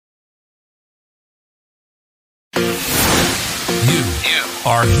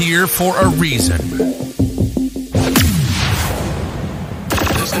are here for a reason.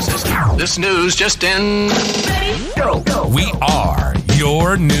 This news just in. Ready, go. We are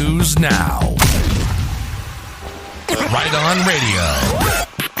your news now. Right On Radio.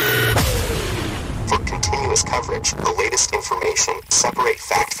 For continuous coverage, the latest information, separate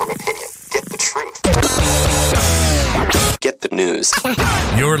fact from opinion. Get the truth. Get the news.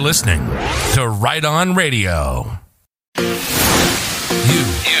 You're listening to Right On Radio. You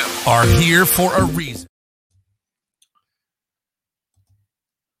are here for a reason.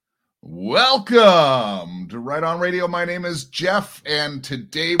 Welcome to Right On Radio. My name is Jeff, and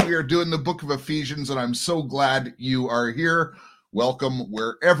today we are doing the book of Ephesians, and I'm so glad you are here. Welcome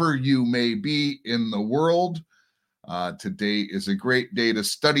wherever you may be in the world. Today is a great day to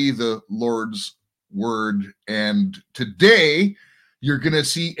study the Lord's Word, and today you're going to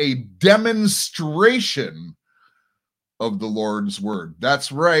see a demonstration of the Lord's Word.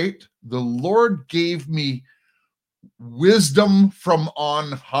 That's right. The Lord gave me wisdom from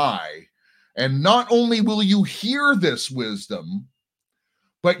on high. And not only will you hear this wisdom,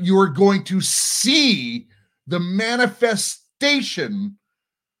 but you're going to see the manifestation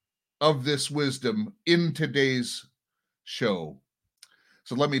of this wisdom in today's show.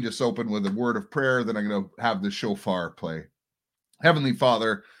 So let me just open with a word of prayer, then I'm going to have the shofar play. Heavenly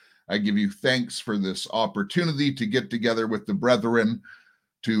Father, I give you thanks for this opportunity to get together with the brethren,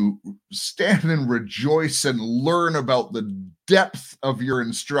 to stand and rejoice and learn about the depth of your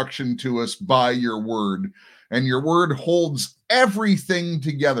instruction to us by your word. And your word holds everything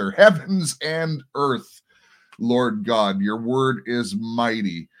together, heavens and earth. Lord God, your word is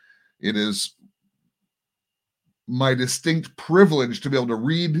mighty. It is my distinct privilege to be able to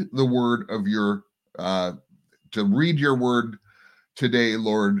read the word of your, to read your word today,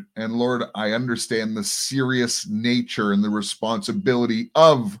 Lord. And Lord, I understand the serious nature and the responsibility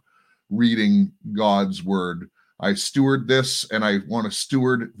of reading God's word. I steward this, and I want to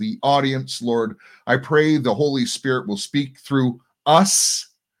steward the audience, Lord. I pray the Holy Spirit will speak through us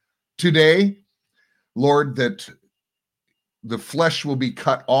today, Lord, that the flesh will be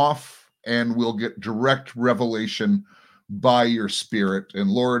cut off and we'll get direct revelation by your Spirit. And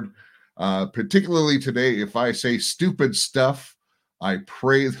Lord, particularly today, if I say stupid stuff, I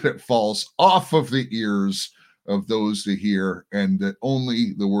pray that it falls off of the ears of those to hear, and that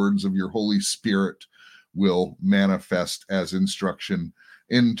only the words of your Holy Spirit will manifest as instruction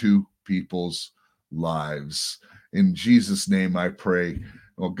into people's lives. In Jesus' name I pray.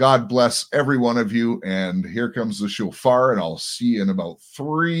 Well, God bless every one of you, and here comes the shofar, and I'll see you in about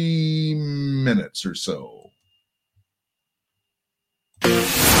 3 minutes or so.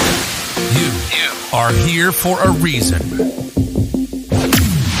 You are here for a reason.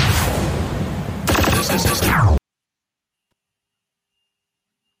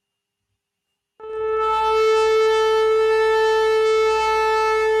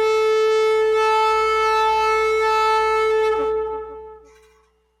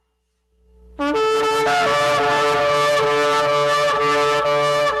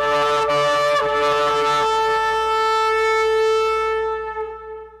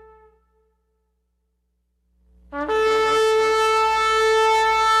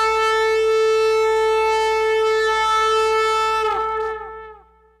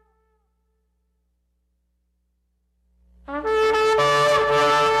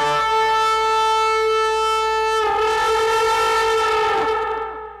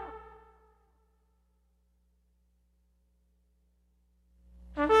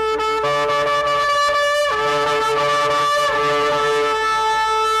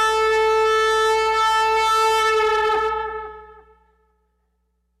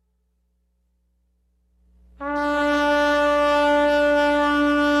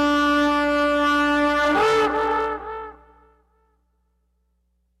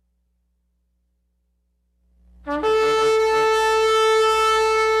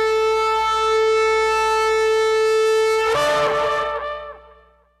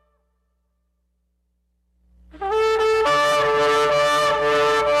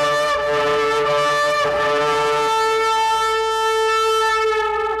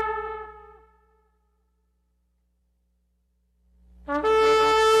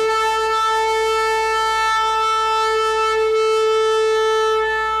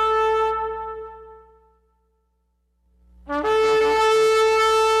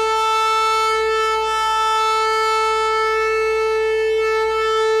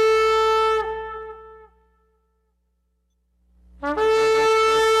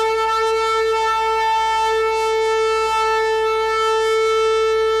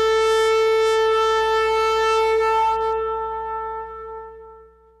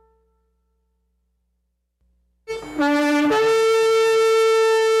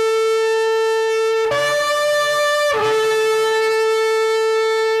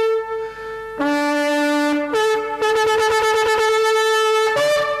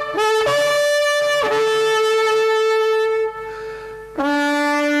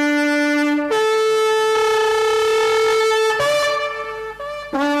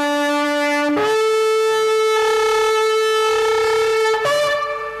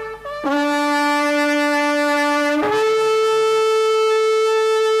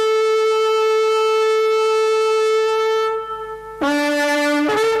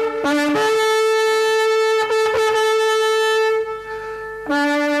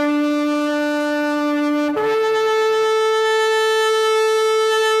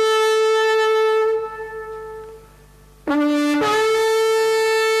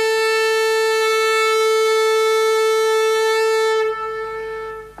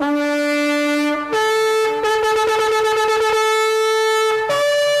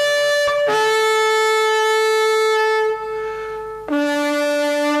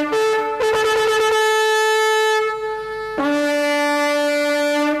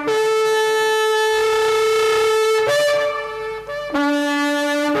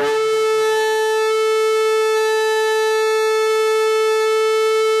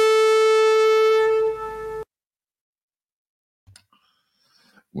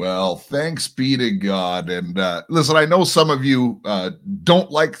 Well, thanks be to God. And listen, I know some of you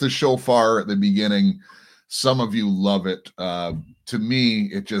don't like the shofar at the beginning. Some of you love it. To me,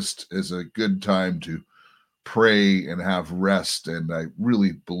 it just is a good time to pray and have rest. And I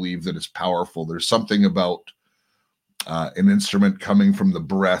really believe that it's powerful. There's something about an instrument coming from the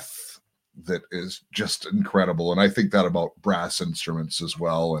breath that is just incredible. And I think that about brass instruments as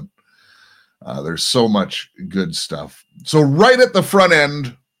well. And there's so much good stuff. So right at the front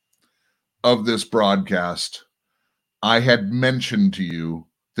end of this broadcast, I had mentioned to you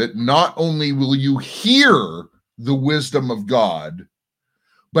that not only will you hear the wisdom of God,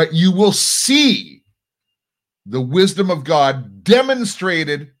 but you will see the wisdom of God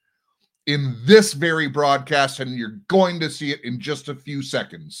demonstrated in this very broadcast, and you're going to see it in just a few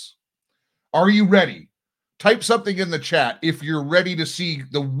seconds. Are you ready? Type something in the chat if you're ready to see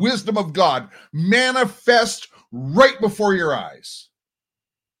the wisdom of God manifest right before your eyes.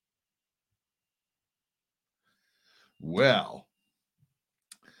 Well,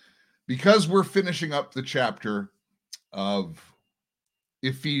 because we're finishing up the chapter of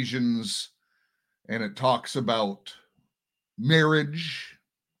Ephesians, and it talks about marriage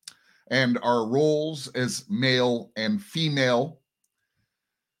and our roles as male and female,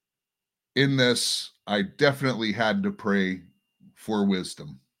 in this, I definitely had to pray for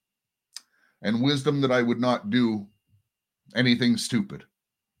wisdom. And wisdom that I would not do anything stupid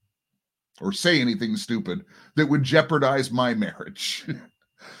or say anything stupid that would jeopardize my marriage.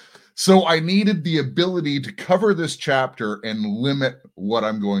 So I needed the ability to cover this chapter and limit what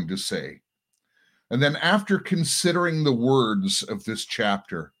I'm going to say. And then after considering the words of this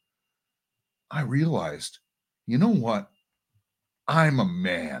chapter, I realized, you know what? I'm a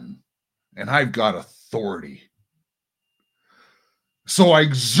man and I've got authority. So I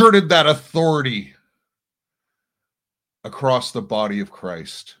exerted that authority across the body of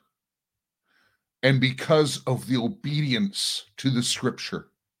Christ. And because of the obedience to the scripture,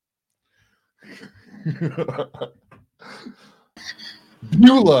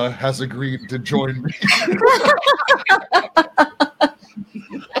 Beulah has agreed to join me.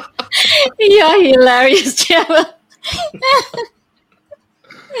 You're hilarious, Trevor.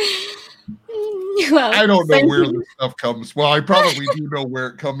 Well, I don't know where this stuff comes. Well, I probably do know where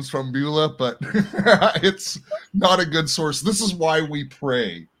it comes from, Beulah, but it's not a good source. This is why we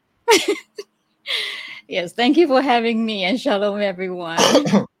pray. Yes, thank you for having me, and shalom, everyone.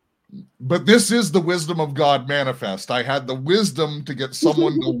 But this is the wisdom of God manifest. I had the wisdom to get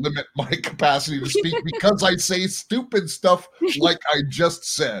someone to limit my capacity to speak because I say stupid stuff like I just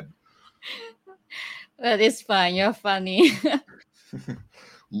said. Well, it's fine. You're funny.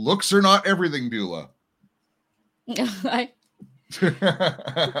 Looks are not everything, Beulah. It's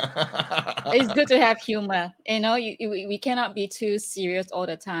good to have humor. You know, we cannot be too serious all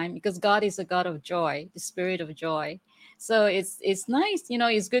the time because God is a God of joy, the spirit of joy. So it's nice, you know,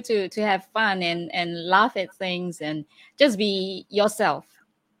 it's good to have fun and laugh at things and just be yourself.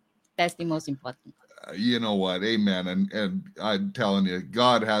 That's the most important. You know what? Amen. And I'm telling you,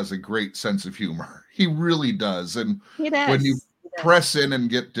 God has a great sense of humor. He really does. And He does. when you press in and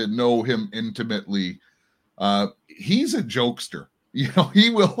get to know him intimately, he's a jokester. You know, he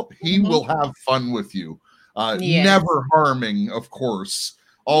will have fun with you. Yes. Never harming, of course,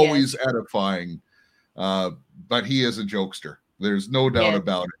 always edifying. But he is a jokester. There's no doubt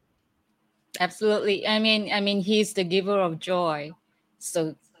about it. Absolutely. I mean, he's the giver of joy.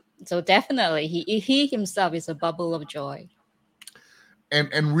 So definitely, he himself is a bubble of joy.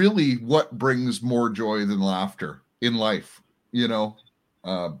 And really, what brings more joy than laughter in life? You know,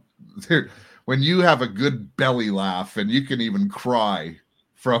 when you have a good belly laugh and you can even cry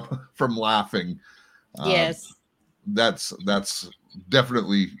from laughing. Yes, that's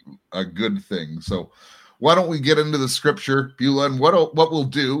definitely a good thing. So why don't we get into the scripture, Beulah? And what we'll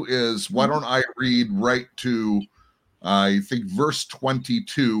do is, why don't I read right to, I think, verse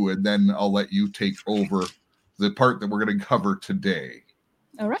 22, and then I'll let you take over the part that we're going to cover today.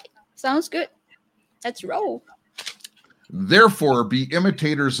 All right. Sounds good. Let's roll. Therefore, be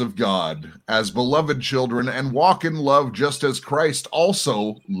imitators of God as beloved children, and walk in love just as Christ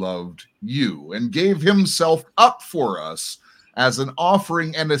also loved you and gave himself up for us as an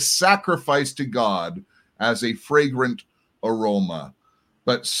offering and a sacrifice to God as a fragrant aroma.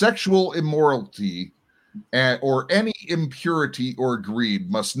 But sexual immorality or any impurity or greed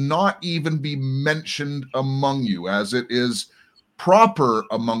must not even be mentioned among you, as it is proper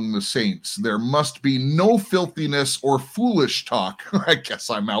among the saints. There must be no filthiness or foolish talk. I guess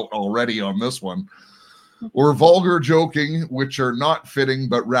I'm out already on this one. Or vulgar joking, which are not fitting,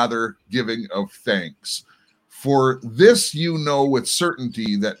 but rather giving of thanks. For this you know with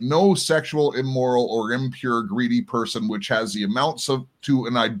certainty, that no sexual, immoral, or impure, greedy person which has the amounts of to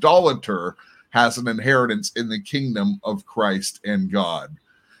an idolater has an inheritance in the kingdom of Christ and God.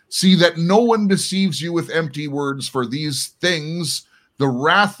 See that no one deceives you with empty words, for these things the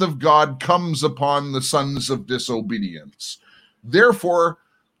wrath of God comes upon the sons of disobedience. Therefore,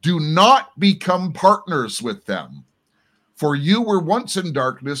 do not become partners with them. For you were once in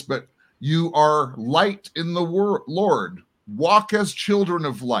darkness, but you are light in the Lord. Walk as children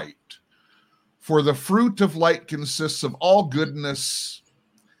of light. For the fruit of light consists of all goodness,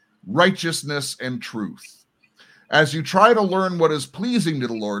 righteousness, and truth. As you try to learn what is pleasing to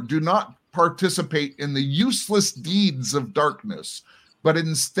the Lord, do not participate in the useless deeds of darkness, but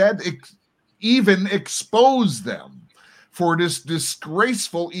instead even expose them. For it is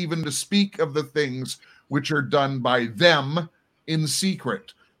disgraceful even to speak of the things which are done by them in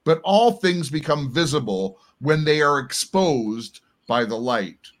secret. But all things become visible when they are exposed by the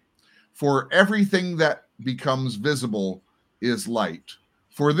light. For everything that becomes visible is light.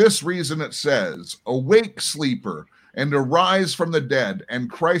 For this reason it says, awake, sleeper, and arise from the dead,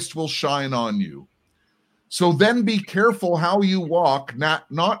 and Christ will shine on you. So then be careful how you walk,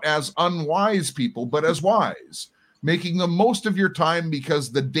 not as unwise people, but as wise, making the most of your time,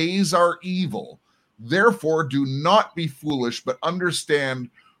 because the days are evil. Therefore do not be foolish, but understand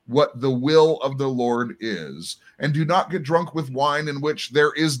what the will of the Lord is. And do not get drunk with wine, in which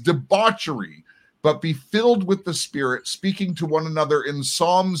there is debauchery, but be filled with the Spirit, speaking to one another in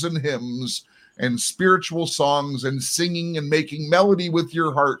psalms and hymns and spiritual songs, and singing and making melody with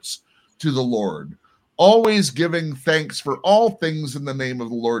your hearts to the Lord, always giving thanks for all things in the name of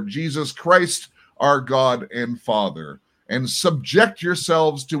the Lord Jesus Christ, our God and Father, and subject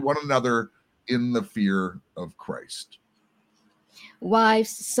yourselves to one another in the fear of Christ. Wives,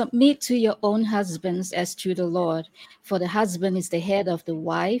 submit to your own husbands as to the Lord, for the husband is the head of the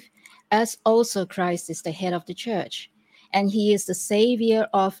wife, as also Christ is the head of the church, and he is the Savior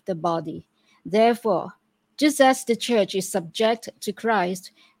of the body. Therefore, just as the church is subject to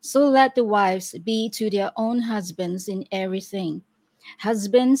Christ, so let the wives be to their own husbands in everything.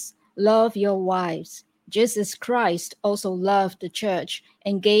 Husbands, love your wives, just as Christ also loved the church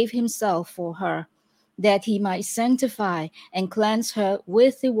and gave himself for her, that he might sanctify and cleanse her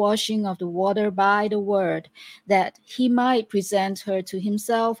with the washing of the water by the word, that he might present her to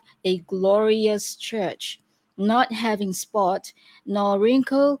himself a glorious church, not having spot, nor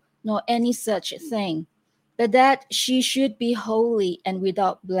wrinkle, nor any such thing, but that she should be holy and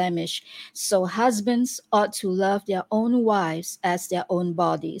without blemish. So husbands ought to love their own wives as their own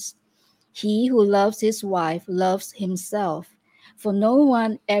bodies. He who loves his wife loves himself. For no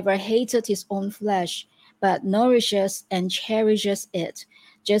one ever hated his own flesh, but nourishes and cherishes it,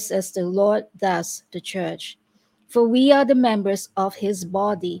 just as the Lord does the church. For we are the members of his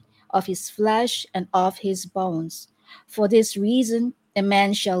body, of his flesh, and of his bones. For this reason, a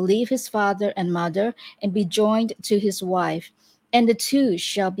man shall leave his father and mother and be joined to his wife, and the two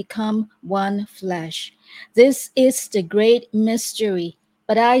shall become one flesh. This is the great mystery,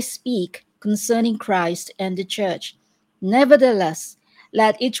 but I speak concerning Christ and the church. Nevertheless,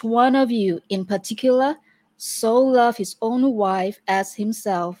 let each one of you in particular so love his own wife as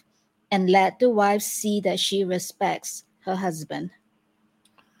himself, and let the wife see that she respects her husband.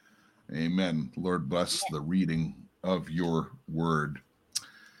 Amen. Lord bless the reading of your word.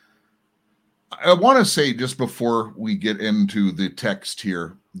 I want to say, just before we get into the text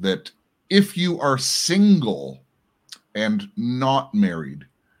here, that if you are single and not married,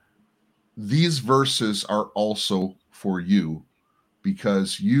 these verses are also for you,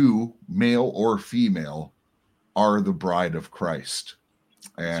 because you, male or female, are the bride of Christ.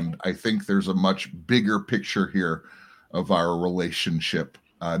 And I think there's a much bigger picture here of our relationship,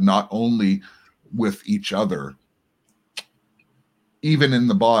 not only with each other, even in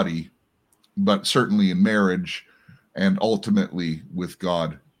the body, but certainly in marriage, and ultimately with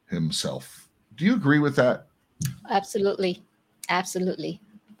God himself. Do you agree with that? Absolutely. Absolutely.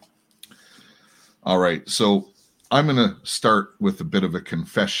 All right. So I'm going to start with a bit of a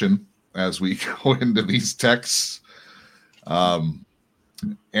confession as we go into these texts. And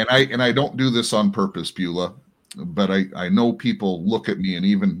I don't do this on purpose, Beulah, but I know people look at me, and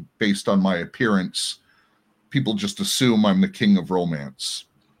even based on my appearance, people just assume I'm the king of romance.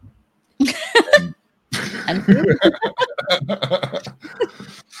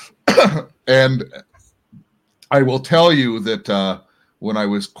 And I will tell you that when I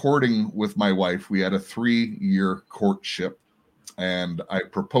was courting with my wife, we had a 3-year courtship, and I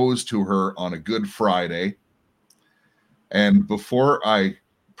proposed to her on a Good Friday. And before I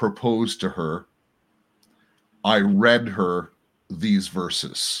proposed to her, I read her these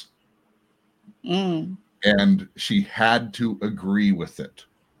verses. Mm. And she had to agree with it.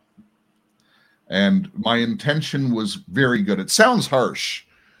 And my intention was very good. It sounds harsh,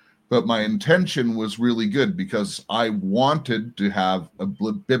 but my intention was really good because I wanted to have a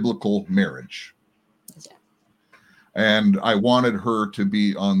biblical marriage. And I wanted her to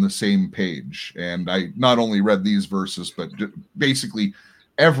be on the same page. And I not only read these verses, but basically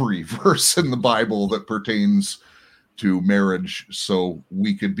every verse in the Bible that pertains to marriage, so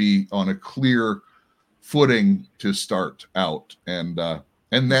we could be on a clear footing to start out. And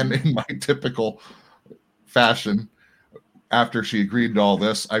then in my typical fashion, after she agreed to all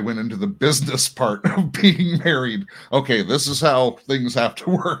this, I went into the business part of being married. Okay, this is how things have to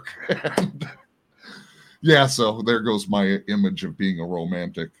work. And yeah, so there goes my image of being a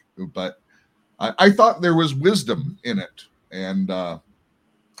romantic. But I thought there was wisdom in it. And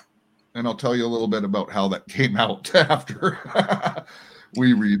I'll tell you a little bit about how that came out after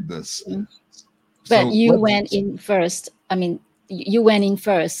we read this. But so you went in first. I mean, you went in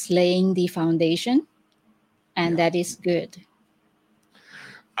first, laying the foundation, and that is good.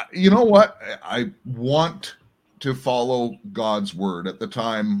 You know what? I want to follow God's word. At the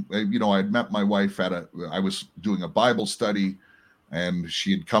time, I'd met my wife I was doing a Bible study, and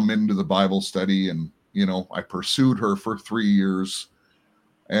she had come into the Bible study, and, I pursued her for 3 years.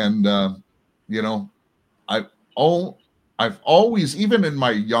 And, I've always, even in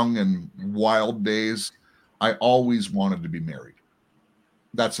my young and wild days, I always wanted to be married.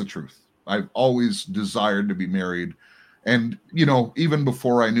 That's the truth. I've always desired to be married. And, even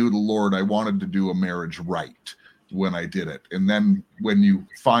before I knew the Lord, I wanted to do a marriage right when I did it. And then when you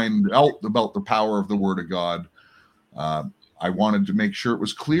find out about the power of the Word of God, I wanted to make sure it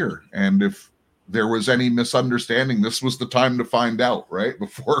was clear. And if there was any misunderstanding, this was the time to find out, right?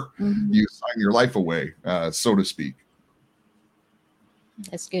 Before you sign your life away, so to speak.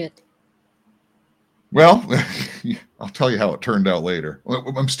 That's good. Well, I'll tell you how it turned out later.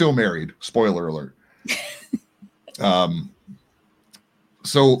 I'm still married. Spoiler alert.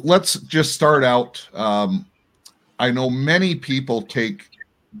 So let's just start out. I know many people take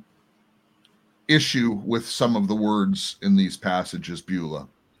issue with some of the words in these passages, Beulah,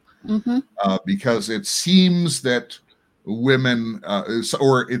 because it seems that women,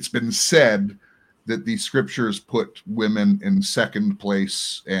 or it's been said that the scriptures put women in second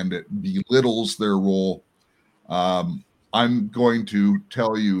place and it belittles their role. I'm going to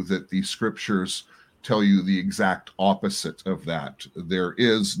tell you that the scriptures tell you the exact opposite of that. There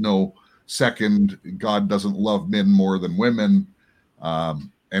is no second. God doesn't love men more than women.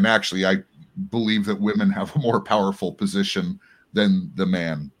 And actually, I believe that women have a more powerful position than the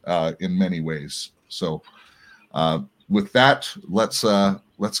man in many ways. So with that,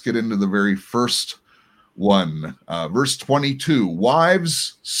 let's get into the very first one. Verse 22,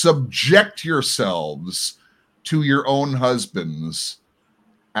 wives, subject yourselves to your own husbands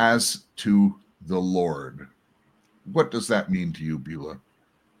as to the Lord. What does that mean to you, Beulah?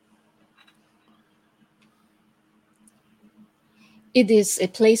 It is a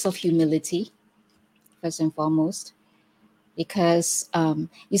place of humility, first and foremost, because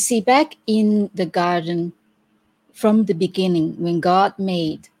you see, back in the garden, from the beginning, when God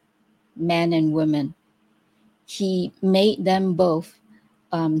made man and woman, he made them both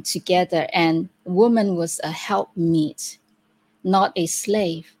together, and woman was a helpmeet, not a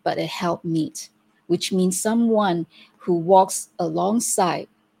slave, but a helpmeet, which means someone who walks alongside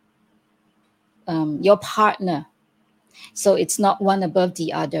your partner. So it's not one above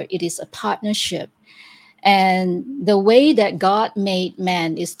the other. It is a partnership. And the way that God made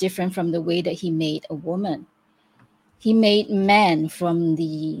man is different from the way that he made a woman. He made man from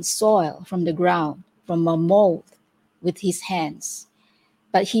the soil, from the ground, from a mold with his hands.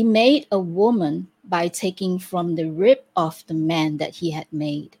 But he made a woman by taking from the rib of the man that he had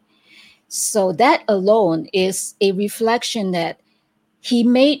made. So that alone is a reflection that he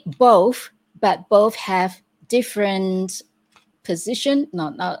made both, but both have different position.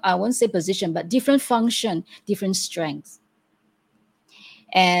 I won't say position, but different function, different strengths.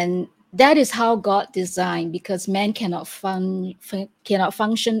 And that is how God designed, because man cannot function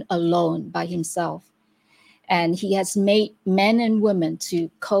alone by himself. And he has made men and women to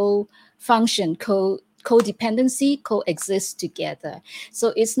co-function, codependency, coexist together.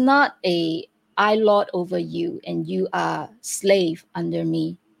 So it's not I lord over you and you are slave under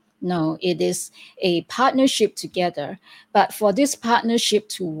me. No, it is a partnership together. But for this partnership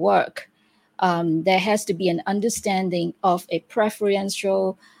to work, there has to be an understanding of a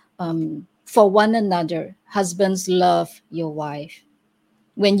preferential for one another. Husbands, love your wife.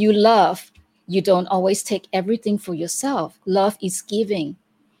 When you love, You don't always take everything for yourself. Love is giving.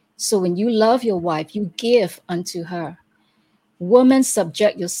 So when you love your wife, you give unto her. Women,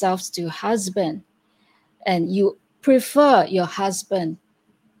 subject yourselves to husband, and you prefer your husband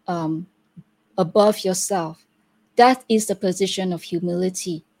above yourself. That is the position of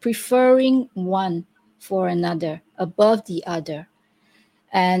humility, preferring one for another above the other.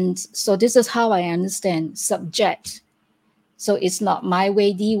 And so this is how I understand subject. So it's not my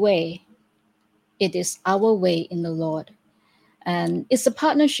way, the way. It is our way in the Lord. And it's a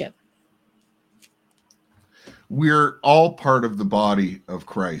partnership. We're all part of the body of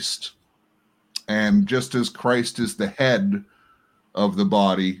Christ. And just as Christ is the head of the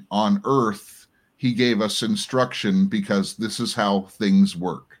body on earth, he gave us instruction because this is how things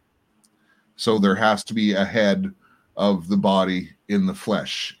work. So there has to be a head of the body in the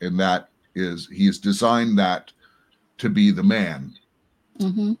flesh. And that is, he has designed that to be the man.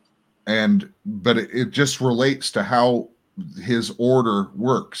 Mm-hmm. But it just relates to how his order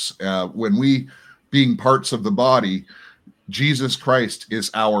works. When we, being parts of the body, Jesus Christ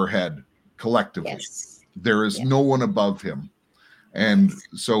is our head collectively. Yes. There is no one above him. And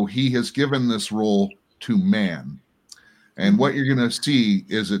so he has given this role to man. And what you're going to see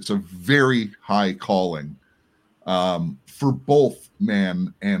is it's a very high calling for both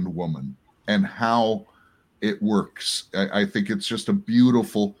man and woman, and how it works. I think it's just a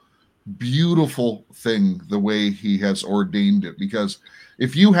beautiful, beautiful thing, the way he has ordained it. Because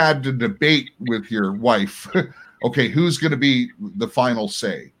if you had to debate with your wife, okay, who's going to be the final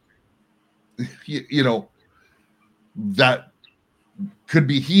say? You know, that could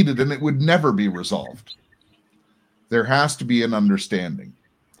be heated and it would never be resolved. There has to be an understanding.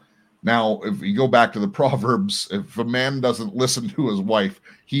 Now, if you go back to the Proverbs, if a man doesn't listen to his wife,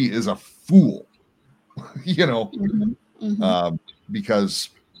 he is a fool, you know, because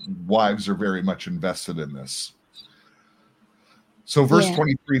wives are very much invested in this. So verse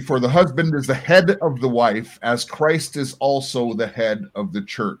 23, for the husband is the head of the wife, as Christ is also the head of the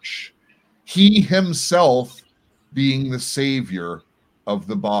church, he himself being the Savior of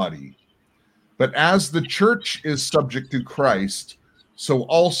the body. But as the church is subject to Christ, so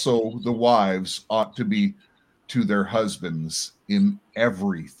also the wives ought to be to their husbands in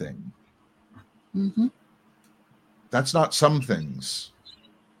everything. Mm-hmm. That's not some things.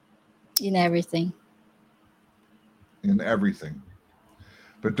 In everything. In everything.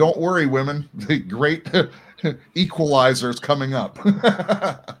 But don't worry, women. The great equalizer is coming up.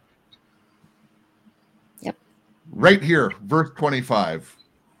 Yep. Right here, verse 25.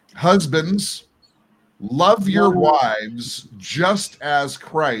 Husbands, love your wives just as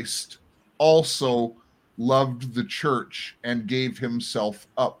Christ also loved the church and gave himself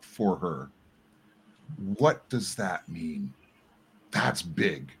up for her. What does that mean? That's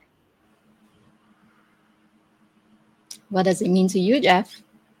big. What does it mean to you, Jeff?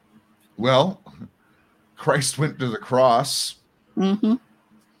 Well, Christ went to the cross. Mm-hmm.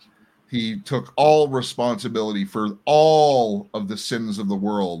 He took all responsibility for all of the sins of the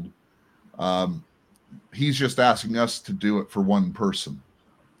world. He's just asking us to do it for one person.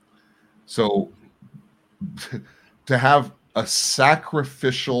 So to have a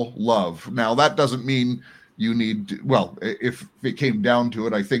sacrificial love. Now, that doesn't mean you need to, well, if it came down to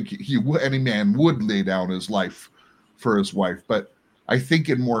it, I think any man would lay down his life for his wife. But I think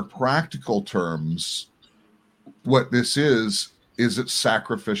in more practical terms, what this is it's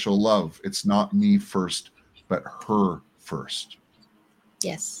sacrificial love. It's not me first, but her first.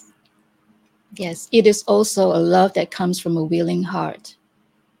 Yes. Yes. It is also a love that comes from a willing heart.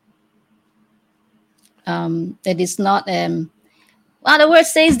 It is not, well, the word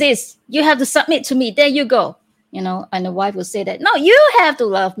says this, you have to submit to me. There you go. You know, and the wife will say that, no, you have to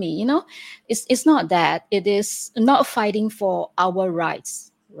love me. You know, it's not that. It is not fighting for our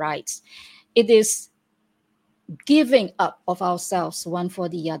rights. It is giving up of ourselves one for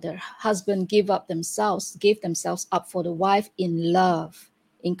the other. Husband give themselves up for the wife in love,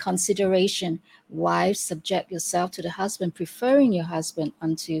 in consideration. Wives, subject yourself to the husband, preferring your husband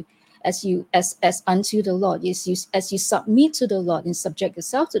unto as unto the Lord. As you submit to the Lord and subject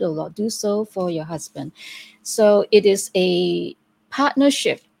yourself to the Lord, do so for your husband. So it is a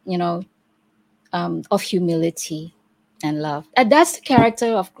partnership, you know, of humility and love. And that's the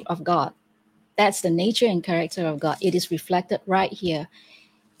character of God. That's the nature and character of God. It is reflected right here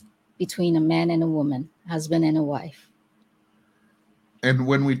between a man and a woman, husband and a wife. And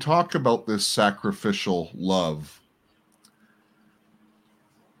when we talk about this sacrificial love,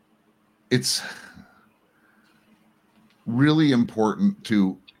 it's really important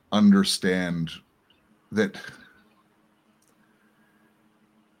to understand that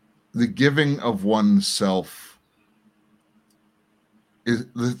the giving of oneself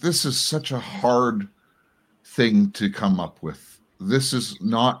this is such a hard thing to come up with. This is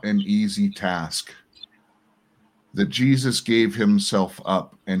not an easy task. That Jesus gave himself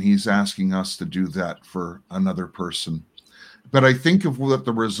up, and he's asking us to do that for another person. But I think of what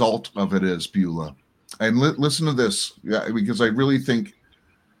the result of it is, Beulah. And listen to this, because I really think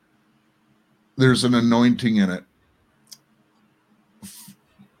there's an anointing in it.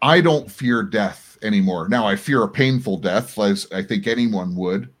 I don't fear death anymore. Now, I fear a painful death, as I think anyone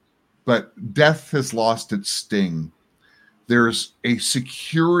would, but death has lost its sting. There's a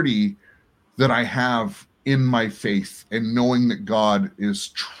security that I have in my faith and knowing that God is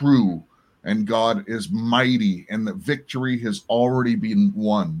true and God is mighty and that victory has already been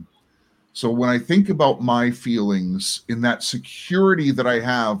won. So when I think about my feelings in that security that I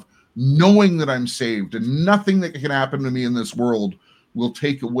have, knowing that I'm saved and nothing that can happen to me in this world will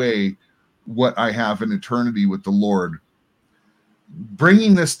take away what I have in eternity with the Lord.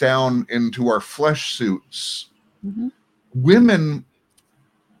 Bringing this down into our flesh suits, women,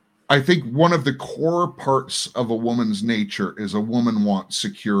 I think one of the core parts of a woman's nature is a woman wants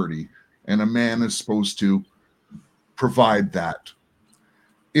security, and a man is supposed to provide that.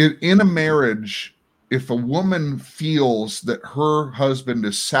 In a marriage, if a woman feels that her husband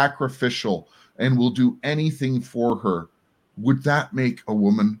is sacrificial and will do anything for her, would that make a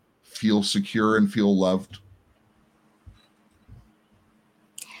woman feel secure and feel loved?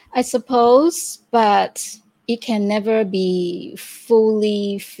 I suppose, but it can never be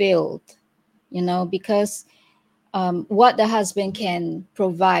fully filled, because what the husband can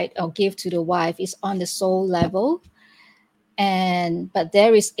provide or give to the wife is on the soul level, but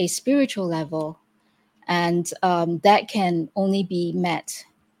there is a spiritual level, and that can only be met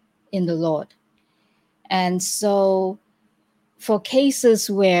in the Lord. And so for cases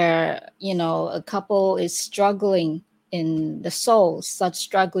where, a couple is struggling in the soul, such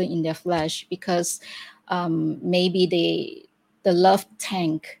struggling in their flesh, because maybe the love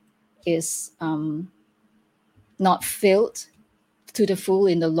tank is not filled to the full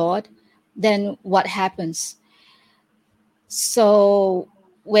in the Lord, then what happens? So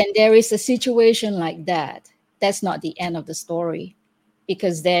when there is a situation like that, that's not the end of the story,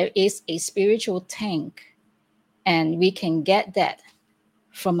 because there is a spiritual tank, and we can get that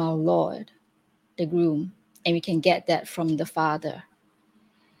from our Lord, the groom, and we can get that from the Father.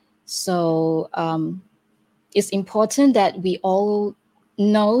 So it's important that we all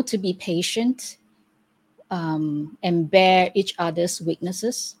know to be patient and bear up each other's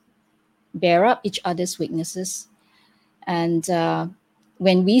weaknesses. And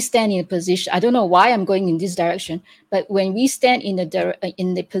when we stand in a position, I don't know why I'm going in this direction, but when we stand in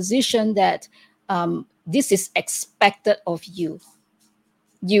the position that this is expected of you,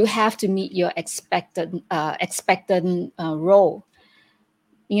 you have to meet your expected role.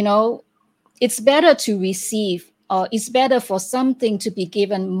 It's better to receive, or it's better for something to be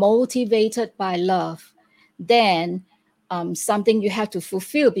given motivated by love than something you have to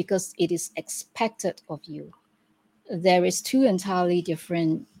fulfill because it is expected of you. There is two entirely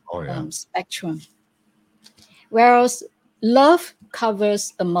different spectrum. Whereas love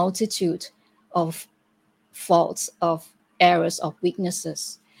covers a multitude of faults, of errors, of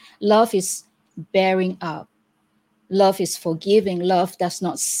weaknesses. Love is bearing up. Love is forgiving. Love does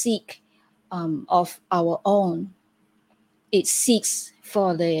not seek of our own. It seeks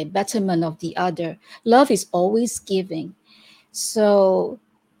for the betterment of the other. Love is always giving. So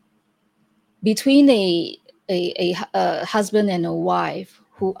between a husband and a wife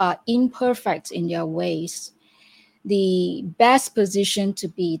who are imperfect in their ways, the best position to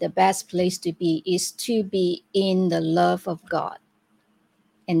be, the best place to be, is to be in the love of God.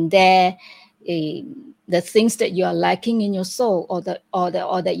 And there, the things that you are lacking in your soul, or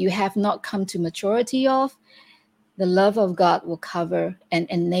that you have not come to maturity of, the love of God will cover and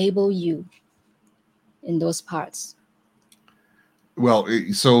enable you in those parts. Well,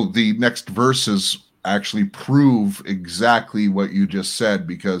 so the next verses actually prove exactly what you just said,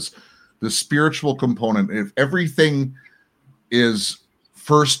 because the spiritual component, if everything is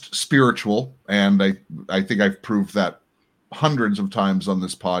first spiritual, and I think I've proved that hundreds of times on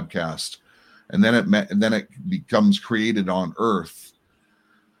this podcast, and then it becomes created on earth.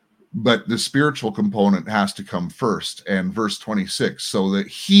 But the spiritual component has to come first. And verse 26, so that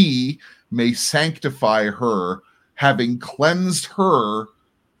he may sanctify her, having cleansed her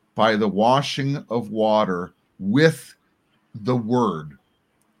by the washing of water with the word.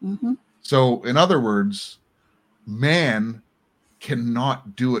 Mm-hmm. So, in other words, man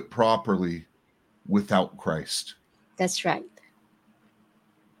cannot do it properly without Christ. That's right.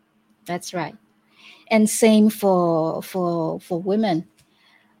 That's right. And same for women.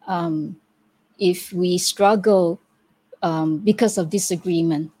 If we struggle because of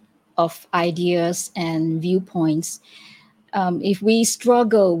disagreement of ideas and viewpoints, if we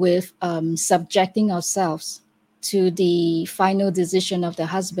struggle with subjecting ourselves to the final decision of the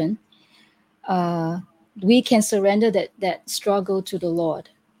husband, we can surrender that struggle to the Lord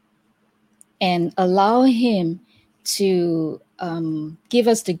and allow Him to give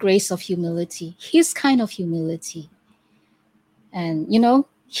us the grace of humility, His kind of humility. And,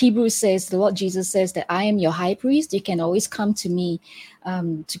 Hebrews says, the Lord Jesus says that I am your high priest. You can always come to me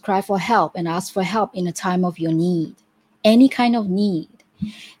to cry for help and ask for help in a time of your need, any kind of need.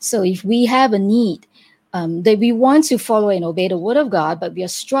 So if we have a need that we want to follow and obey the word of God, but we are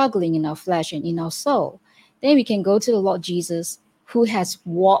struggling in our flesh and in our soul, then we can go to the Lord Jesus, who has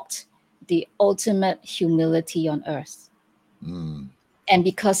walked the ultimate humility on earth. And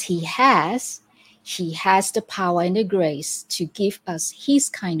because he has the power and the grace to give us his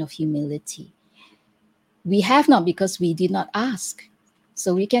kind of humility. We have not because we did not ask.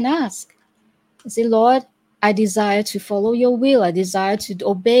 So we can ask. Say, Lord, I desire to follow your will. I desire to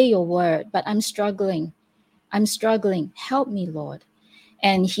obey your word, but I'm struggling. Help me, Lord.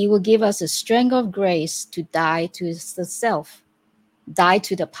 And he will give us a strength of grace to die to the self, die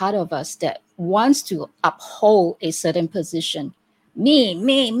to the part of us that wants to uphold a certain position.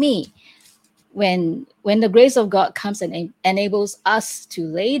 Me. When the grace of God comes and enables us to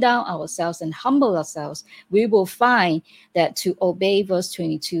lay down ourselves and humble ourselves, we will find that to obey verse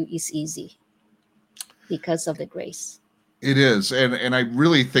 22 is easy because of the grace. It is. And I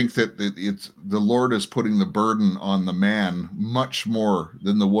really think that it's the Lord is putting the burden on the man much more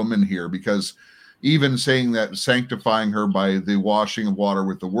than the woman here, because even saying that sanctifying her by the washing of water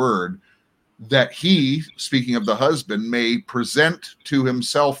with the word, that he, speaking of the husband, may present to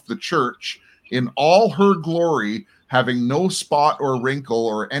himself the church in all her glory, having no spot or wrinkle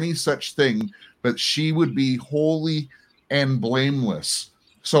or any such thing, but she would be holy and blameless.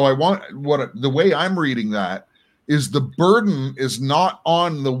 So the way I'm reading that is the burden is not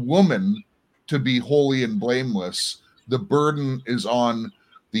on the woman to be holy and blameless. The burden is on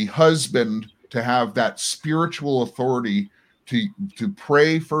the husband to have that spiritual authority to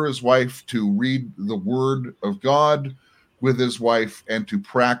pray for his wife, to read the word of God with his wife, and to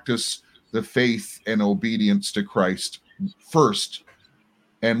practice the faith and obedience to Christ first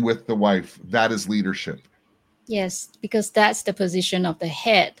and with the wife. That is leadership. Yes, because that's the position of the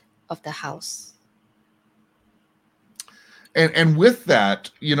head of the house. And with that,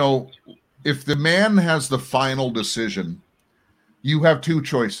 if the man has the final decision, you have two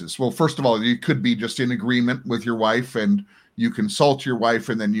choices. Well, first of all, you could be just in agreement with your wife and you consult your wife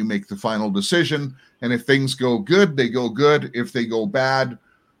and then you make the final decision. And if things go good, they go good. If they go bad,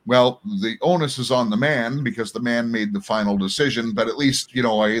 well, the onus is on the man because the man made the final decision. But at least,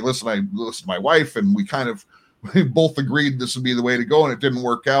 I listened to my wife and we both agreed this would be the way to go and it didn't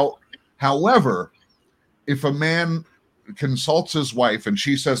work out. However, if a man consults his wife and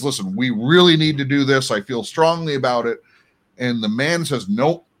she says, listen, we really need to do this, I feel strongly about it, and the man says,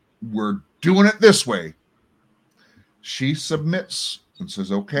 nope, we're doing it this way, she submits and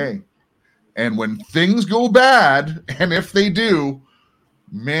says, okay. And when things go bad, and if they do,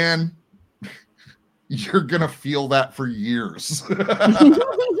 man, you're going to feel that for years.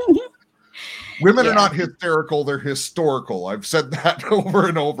 Women are not hysterical, they're historical. I've said that over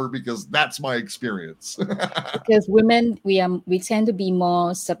and over because that's my experience. Because women, we tend to be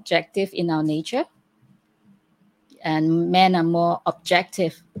more subjective in our nature, and men are more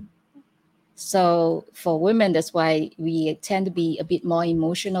objective. So for women, that's why we tend to be a bit more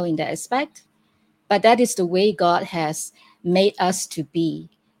emotional in that aspect. But that is the way God has made us to be.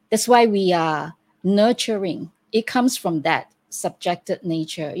 That's why we are nurturing. It comes from that subjected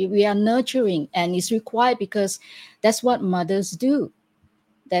nature. We are nurturing, and it's required because that's what mothers do.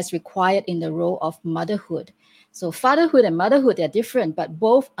 That's required in the role of motherhood. So fatherhood and motherhood are different, but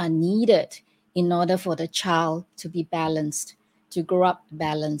both are needed in order for the child to be balanced, to grow up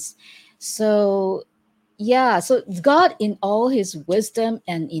balanced. So so God, in all his wisdom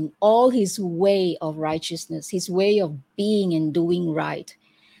and in all his way of righteousness, his way of being and doing right,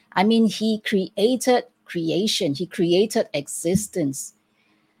 I mean, he created creation, he created existence.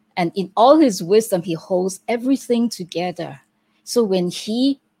 And in all his wisdom, he holds everything together. So when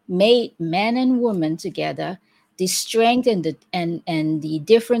he made man and woman together, the strength and the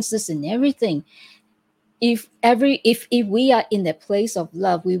differences in everything, if we are in the place of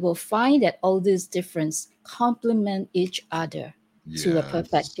love, we will find that all these differences complement each other to a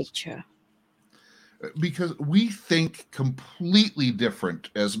perfect picture. because we think completely different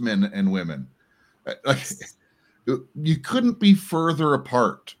as men and women. Like, you couldn't be further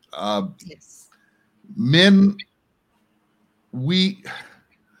apart. Yes. Men, we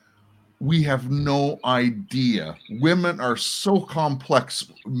have no idea. Women are so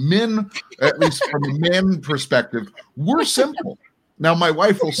complex. Men, at least from a man perspective, we're simple. Now, my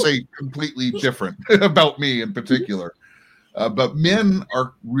wife will say completely different about me in particular, but men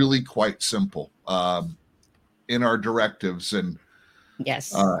are really quite simple in our directives and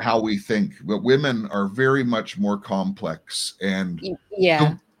Yes. how we think. But women are very much more complex, and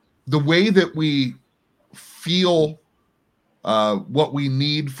Yeah. the way that we feel what we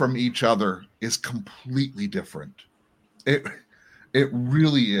need from each other is completely different. It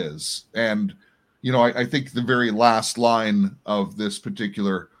really is. And I think the very last line of this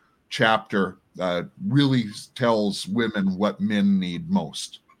particular chapter really tells women what men need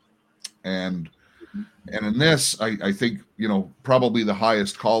most. And in this, I think probably the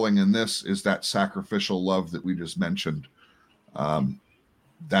highest calling in this is that sacrificial love that we just mentioned.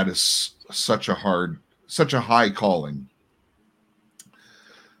 That is such a high calling.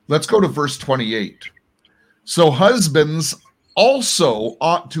 Let's go to verse 28. So husbands also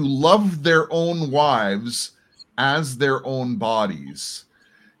ought to love their own wives as their own bodies.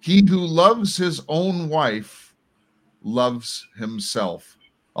 He who loves his own wife loves himself.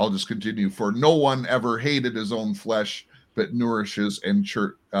 I'll just continue. For no one ever hated his own flesh, but nourishes and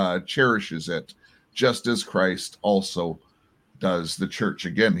cherishes it, just as Christ also does the church.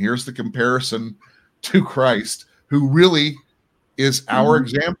 Again, here's the comparison to Christ, who really is our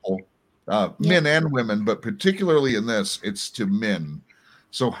example, men and women, but particularly in this, it's to men.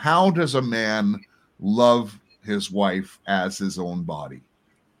 So how does a man love his wife as his own body?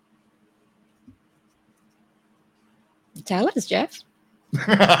 Tell us, Jeff.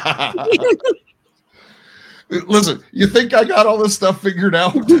 Listen, you think I got all this stuff figured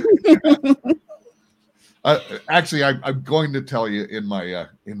out? Actually, I'm going to tell you in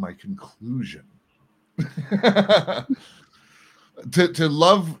my conclusion. To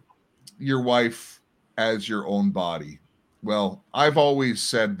love your wife as your own body. Well, I've always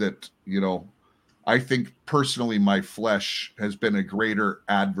said that, I think personally my flesh has been a greater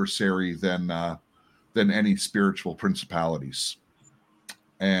adversary than any spiritual principalities.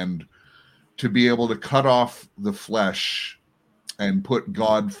 And to be able to cut off the flesh and put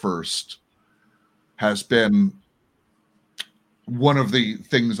God first has been one of the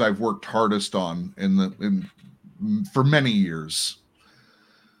things I've worked hardest on for many years.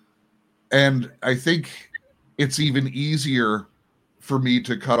 And I think it's even easier for me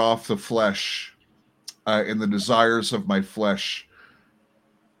to cut off the flesh and the desires of my flesh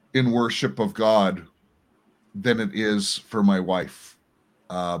in worship of God than it is for my wife.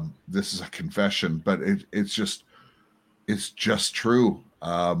 This is a confession, but it's just true.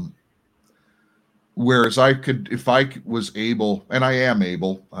 Whereas if I was able, and I am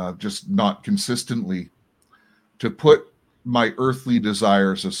able, just not consistently, to put my earthly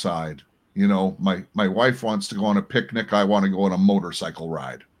desires aside. My wife wants to go on a picnic. I want to go on a motorcycle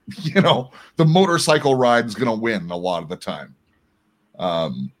ride. The motorcycle ride is going to win a lot of the time.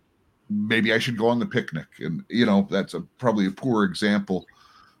 Maybe I should go on the picnic. And, that's probably a poor example,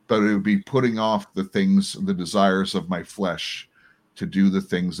 but it would be putting off the desires of my flesh to do the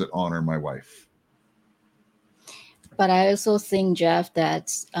things that honor my wife. But I also think, Jeff,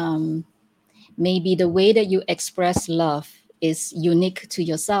 that maybe the way that you express love is unique to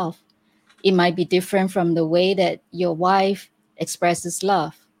yourself. It might be different from the way that your wife expresses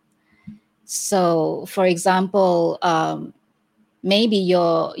love. So, for example, maybe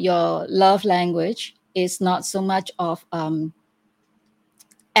your love language is not so much of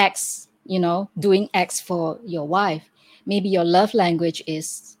acts, doing acts for your wife. Maybe your love language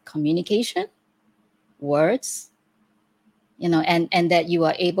is communication, words, and that you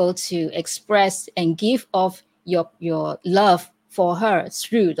are able to express and give off your love for her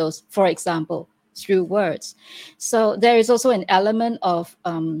through those, for example, through words. So there is also an element of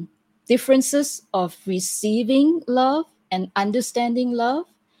differences of receiving love and understanding love.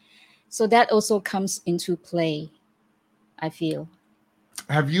 So that also comes into play, I feel.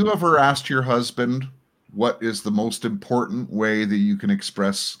 Have you ever asked your husband what is the most important way that you can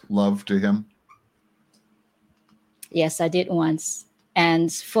express love to him? Yes, I did once.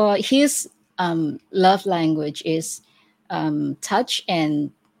 And for his love language is touch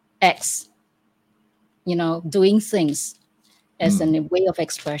and acts, doing things as a way of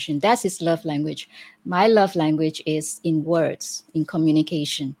expression. That's his love language. My love language is in words, in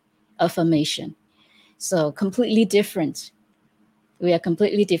communication, affirmation. So completely different. We are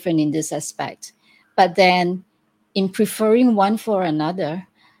completely different in this aspect. But then in preferring one for another,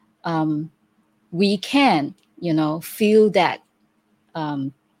 we can, feel that,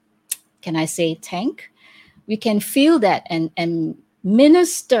 can I say tank? We can feel that and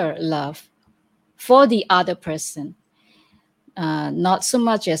minister love for the other person. Not so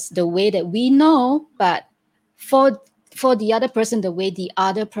much as the way that we know, but for the other person, the way the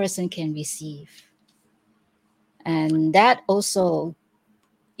other person can receive. And that also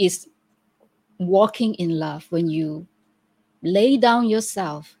is walking in love, when you lay down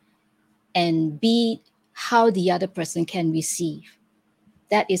yourself and be how the other person can receive.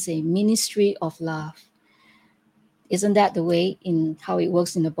 That is a ministry of love. Isn't that the way in how it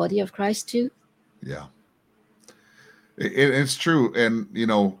works in the body of Christ too? Yeah. It's true. And,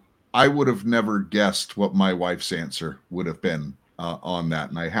 I would have never guessed what my wife's answer would have been on that.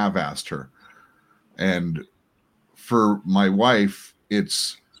 And I have asked her. And for my wife,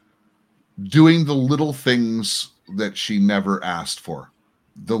 it's doing the little things that she never asked for.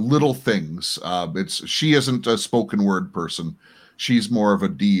 The little things. She isn't a spoken word person. She's more of a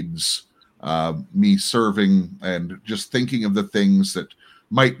deeds, me serving and just thinking of the things that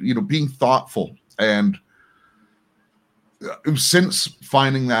might, being thoughtful. And since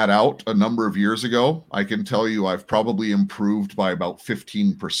finding that out a number of years ago, I can tell you I've probably improved by about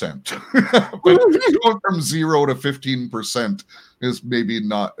 15%. But going from 0 to 15% is maybe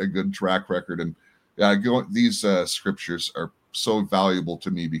not a good track record. And these scriptures are so valuable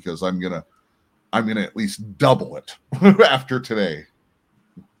to me, because I'm gonna at least double it after today.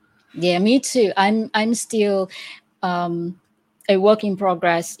 Yeah, me too. I'm still a work in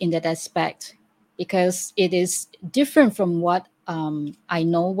progress in that aspect, because it is different from what I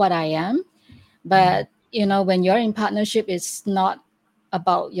know what I am. But when you're in partnership, it's not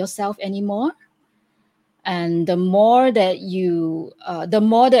about yourself anymore. And the more that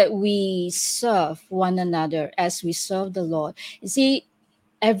we serve one another as we serve the Lord, you see,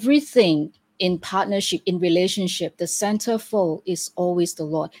 everything in partnership, in relationship, the centerfold is always the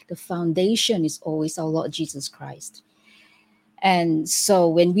Lord. The foundation is always our Lord Jesus Christ. And so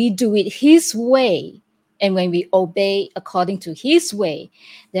when we do it His way, and when we obey according to His way,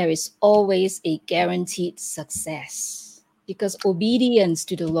 there is always a guaranteed success, because obedience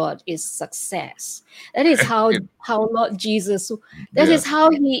to the Lord is success. That is how Lord Jesus, that is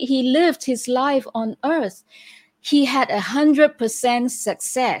how he lived His life on earth. He had 100%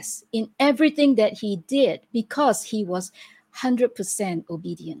 success in everything that He did, because He was 100%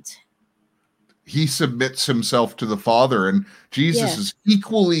 obedient. He submits Himself to the Father, and Jesus is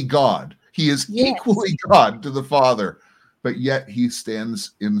equally God. He is equally God to the Father, but yet He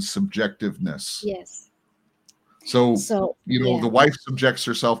stands in subjectiveness. Yes. So the wife subjects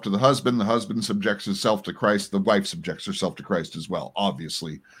herself to the husband subjects himself to Christ, the wife subjects herself to Christ as well,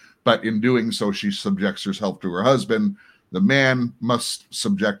 obviously. But in doing so, she subjects herself to her husband. The man must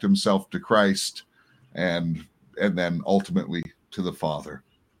subject himself to Christ, and then ultimately to the Father.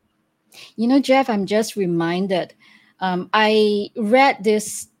 Jeff, I'm just reminded. I read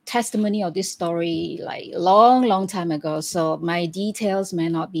this testimony or this story like long time ago, so my details may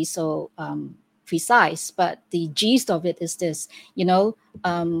not be so precise, but the gist of it is this.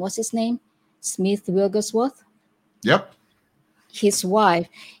 What's his name? Smith Wigglesworth. Yep. His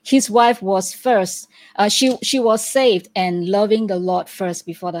wife was first. She was saved and loving the Lord first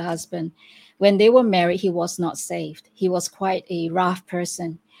before the husband. When they were married, he was not saved. He was quite a rough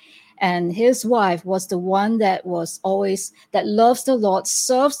person. And his wife was the one that was always, that loves the Lord,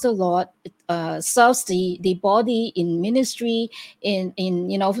 serves the Lord, serves the body in ministry, in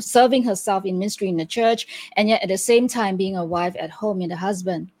serving herself in ministry in the church, and yet at the same time being a wife at home in the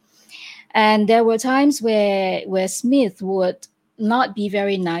husband. And there were times where Smith would not be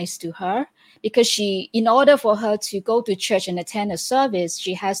very nice to her, because in order for her to go to church and attend a service,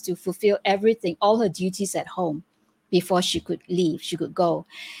 she has to fulfill everything, all her duties at home before she could leave, she could go.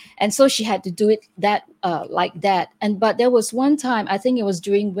 And so she had to do it like that. But there was one time, I think it was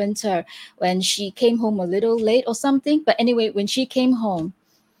during winter, when she came home a little late or something. But anyway, when she came home,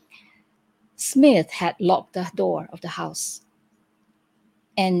 Smith had locked the door of the house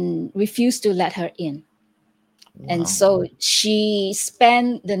and refused to let her in. Wow. And so she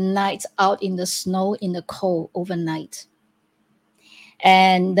spent the night out in the snow, in the cold, overnight.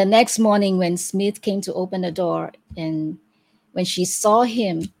 And the next morning, when Smith came to open the door, and when she saw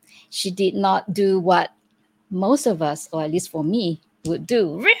him, she did not do what most of us, or at least for me, would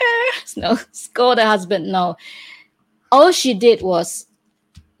do. No, scold the husband. No. All she did was,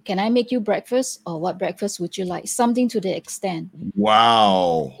 "Can I make you breakfast?" Or, "What breakfast would you like?" Something to the extent.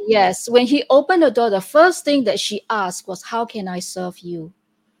 Wow. Yes. When he opened the door, the first thing that she asked was, "How can I serve you?"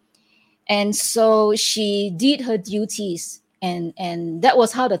 And so she did her duties, and that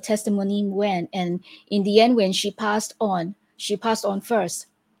was how the testimony went. And in the end, when she passed on first.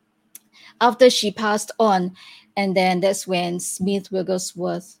 After she passed on, and then that's when Smith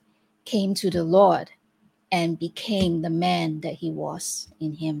Wigglesworth came to the Lord and became the man that he was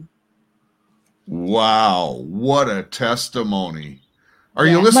in him. Wow, what a testimony. Are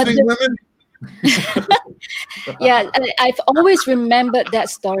you listening, women? Yeah, I've always remembered that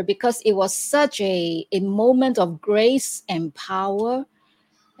story because it was such a moment of grace and power.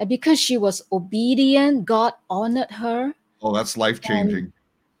 And because she was obedient, God honored her. Oh, that's life-changing.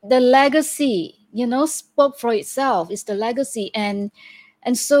 And the legacy, spoke for itself. It's the legacy. And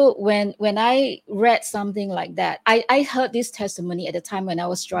so when I read something like that, I heard this testimony at the time when I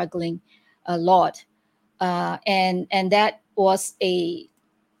was struggling a lot. And that was it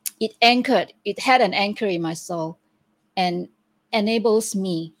had an anchor in my soul and enables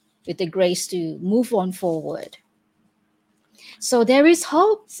me with the grace to move on forward. So there is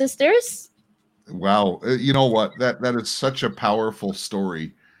hope, sisters. Wow. You know what? That is such a powerful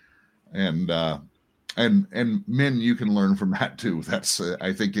story. And men, you can learn from that too. That's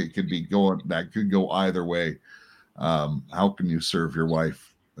I think it could go either way. How can you serve your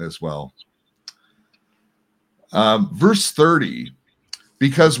wife as well? Verse 30,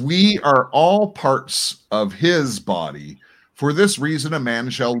 because we are all parts of his body. For this reason, a man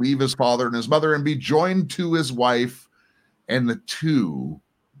shall leave his father and his mother and be joined to his wife, and the two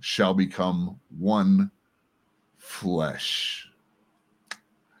shall become one flesh.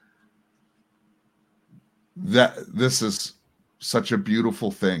 This is such a beautiful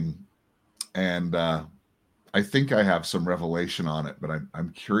thing. And I think I have some revelation on it, but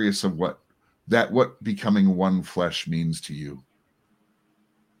I'm curious of what becoming one flesh means to you.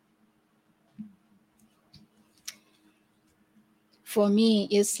 For me,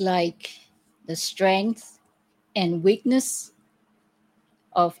 it's like the strength and weakness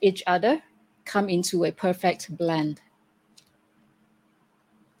of each other come into a perfect blend,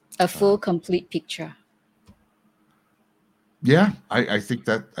 a full, complete picture. Yeah, I think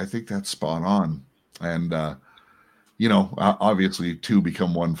that's spot on. And obviously two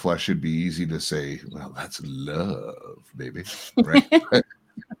become one flesh should be easy to say, well, that's love, baby. Right?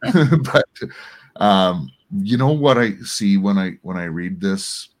 But you know what I see when I read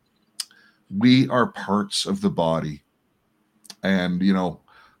this? We are parts of the body. And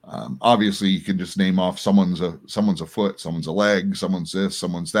obviously you can just name off someone's a foot, someone's a leg, someone's this,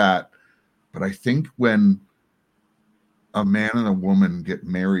 someone's that. But I think when a man and a woman get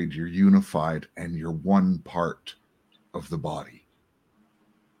married, you're unified and you're one part of the body.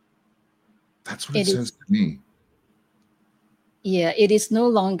 That's what it says to me. Yeah, it is no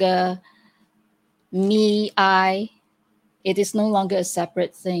longer me, I. It is no longer a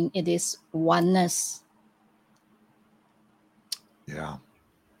separate thing. It is oneness. Yeah.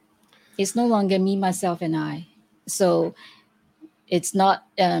 It's no longer me, myself, and I. So it's not,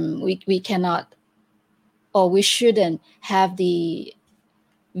 we cannot, or we shouldn't have the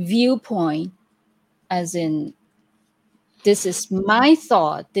viewpoint as in, this is my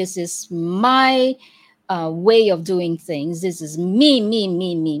thought, this is my way of doing things, this is me.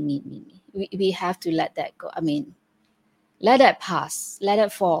 We have to let that go. I mean, let that pass, let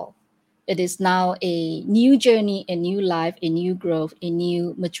it fall. It is now a new journey, a new life, a new growth, a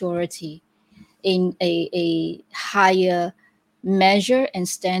new maturity, in a higher measure and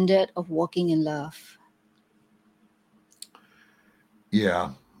standard of walking in love.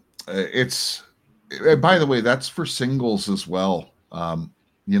 Yeah, it's, by the way, that's for singles as well.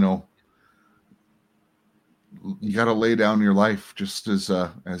 You got to lay down your life just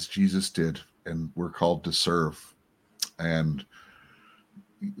as Jesus did, and we're called to serve. And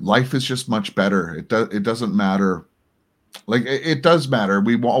life is just much better. It doesn't matter. Like it does matter.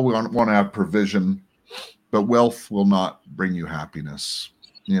 We want to have provision, but wealth will not bring you happiness.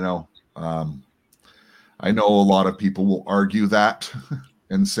 I know a lot of people will argue that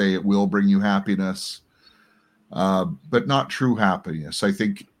and say it will bring you happiness, but not true happiness. I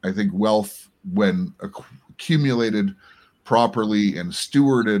think wealth, when accumulated properly and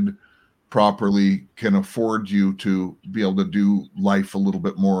stewarded properly, can afford you to be able to do life a little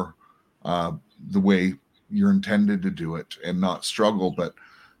bit more the way you're intended to do it and not struggle. But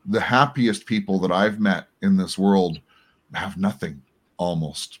the happiest people that I've met in this world have nothing,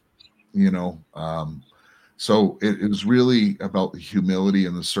 almost, so it is really about the humility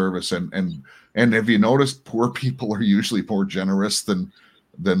and the service. And have you noticed poor people are usually more generous than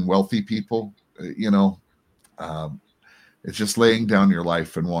wealthy people? It's just laying down your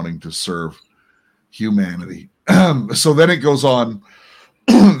life and wanting to serve humanity. So then it goes on.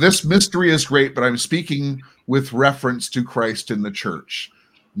 this mystery is great, but I'm speaking with reference to Christ in the church.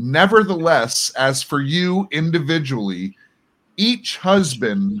 Nevertheless, as for you individually, each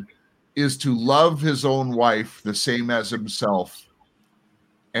husband is to love his own wife the same as himself,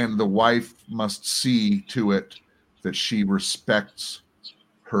 and the wife must see to it that she respects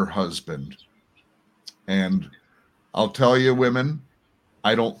her husband. And I'll tell you, women,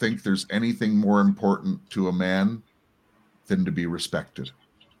 I don't think there's anything more important to a man than to be respected.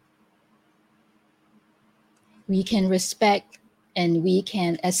 We can respect and we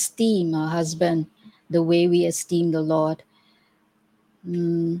can esteem our husband the way we esteem the Lord.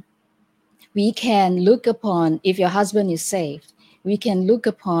 We can look upon, if your husband is saved, we can look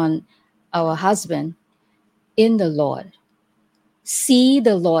upon our husband in the Lord. See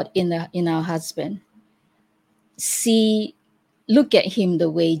the Lord in our husband. Look at him the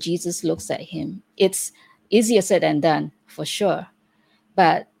way Jesus looks at him. It's easier said than done, for sure.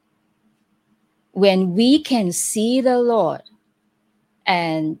 But when we can see the Lord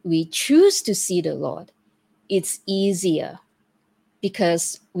and we choose to see the Lord, it's easier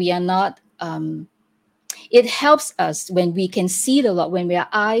because we are not, it helps us when we can see the Lord, when our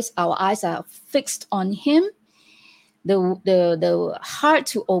eyes are fixed on him, the heart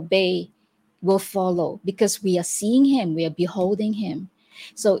to obey will follow because we are seeing him, we are beholding him.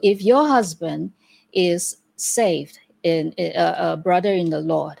 So if your husband is saved, a brother in the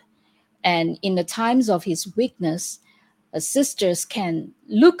Lord, and in the times of his weakness, sisters can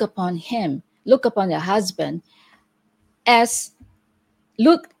look upon him, look upon their husband, as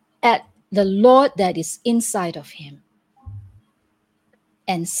look at the Lord that is inside of him,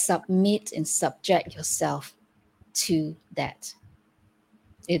 and submit and subject yourself to that.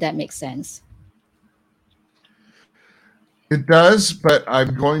 If that makes sense. It does, but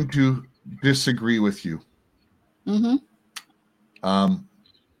I'm going to disagree with you.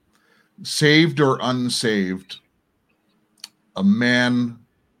 Saved or unsaved, a man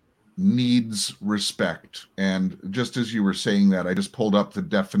needs respect. And just as you were saying that, I just pulled up the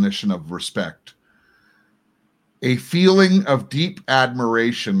definition of respect. A feeling of deep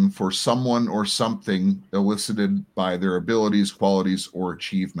admiration for someone or something elicited by their abilities, qualities, or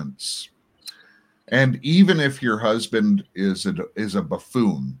achievements. And even if your husband is a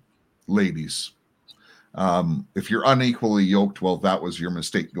buffoon, ladies, if you're unequally yoked, well, that was your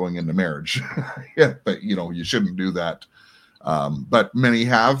mistake going into marriage. Yeah, but you shouldn't do that. But many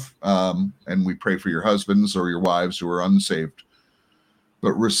have, and we pray for your husbands or your wives who are unsaved.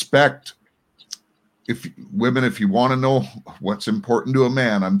 But respect, if you want to know what's important to a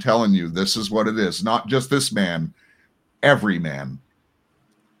man, I'm telling you, this is what it is. Not just this man, every man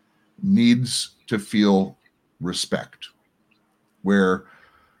needs to feel respect. Where,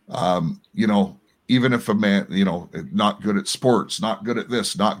 even if a man, not good at sports, not good at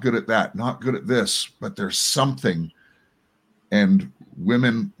this, not good at that, not good at this, but there's something. And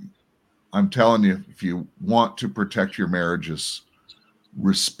women, I'm telling you, if you want to protect your marriages,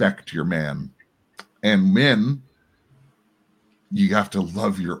 respect your man. And men, you have to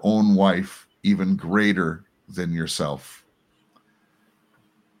love your own wife even greater than yourself.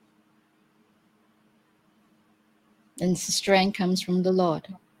 And strength comes from the Lord,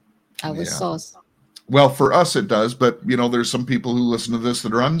 our source. Well, for us it does, but there's some people who listen to this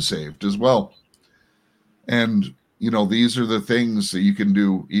that are unsaved as well. And these are the things that you can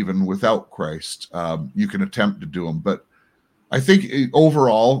do even without Christ. You can attempt to do them. But I think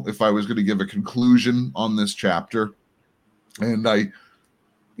overall, if I was going to give a conclusion on this chapter, and I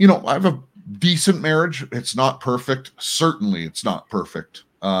have a decent marriage. It's not perfect. Certainly it's not perfect,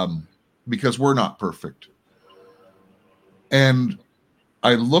 because we're not perfect. And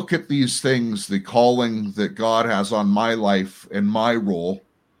I look at these things, the calling that God has on my life and my role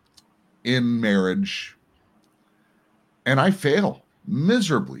in marriage, and I fail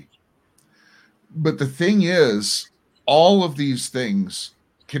miserably. But the thing is, all of these things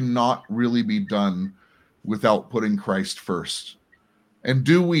cannot really be done without putting Christ first. And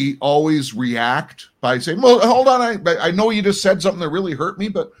do we always react by saying, well, hold on, I know you just said something that really hurt me,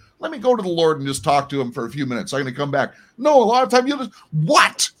 but let me go to the Lord and just talk to him for a few minutes. I'm going to come back. No, a lot of time you'll just,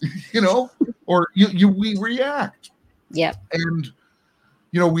 what? Or we react. Yeah. And,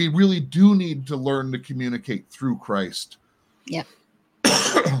 we really do need to learn to communicate through Christ. Yeah.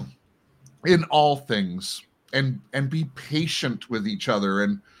 In all things, and be patient with each other.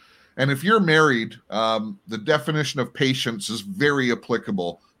 And if you're married, the definition of patience is very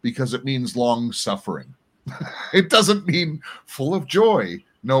applicable because it means long suffering. It doesn't mean full of joy.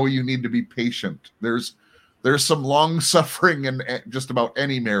 No, you need to be patient. There's some long suffering in just about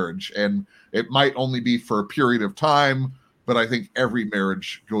any marriage, and it might only be for a period of time, but I think every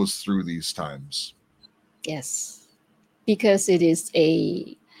marriage goes through these times. Yes, because it is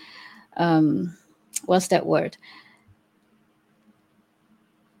a what's that word?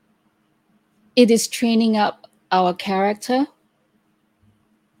 It is training up our character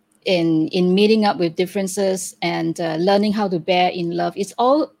in meeting up with differences and learning how to bear in love. It's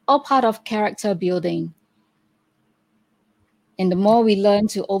all part of character building. And the more we learn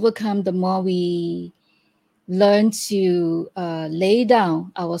to overcome, the more we learn to lay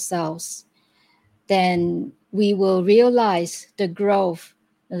down ourselves, then we will realize the growth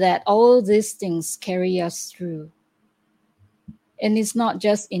that all these things carry us through. And it's not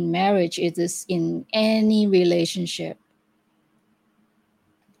just in marriage, it is in any relationship.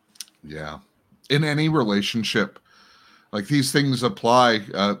 Yeah. In any relationship, like these things apply.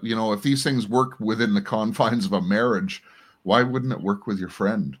 If these things work within the confines of a marriage, why wouldn't it work with your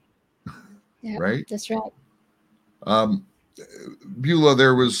friend? Yeah, right? That's right. Beulah,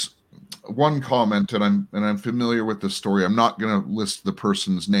 there was one comment, and I'm familiar with the story. I'm not going to list the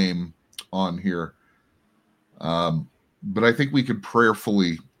person's name on here, but I think we could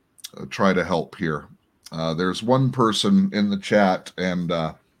prayerfully try to help here. There's one person in the chat, and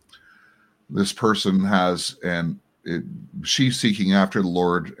this person has, she's seeking after the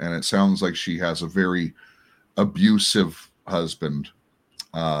Lord, and it sounds like she has a very abusive husband.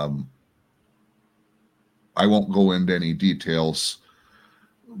 I won't go into any details,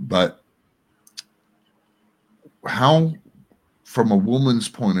 but how, from a woman's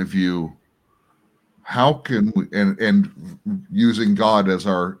point of view, how can we, and using God as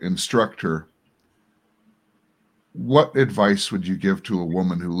our instructor, what advice would you give to a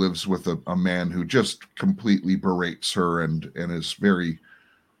woman who lives with a man who just completely berates her and is very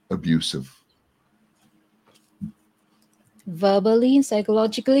abusive? Verbally,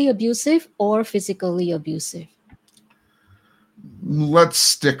 psychologically abusive, or physically abusive? Let's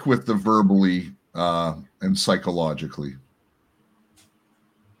stick with the verbally and psychologically.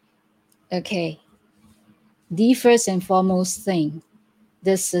 Okay. The first and foremost thing,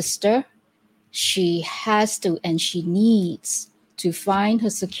 this sister, she has to and she needs to find her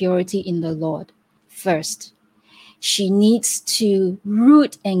security in the Lord first. She needs to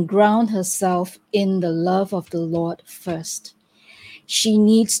root and ground herself in the love of the Lord first. She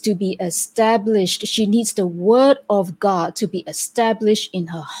needs to be established. She needs the word of God to be established in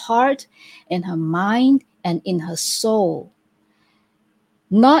her heart, in her mind, and in her soul.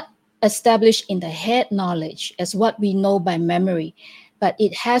 Not established in the head knowledge as what we know by memory, but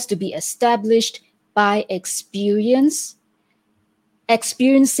it has to be established by experience,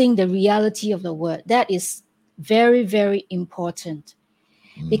 experiencing the reality of the word. That is very, very important,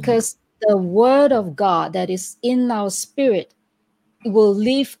 because the word of God that is in our spirit will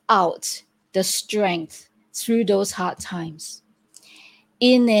live out the strength through those hard times.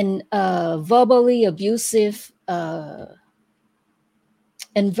 In an verbally abusive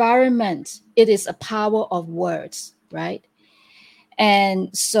environment, it is a power of words, right?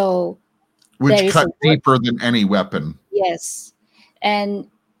 And so, which cut deeper than any weapon. Yes. And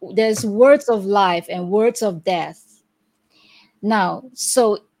there's words of life and words of death. Now,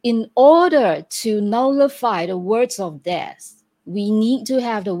 so in order to nullify the words of death, we need to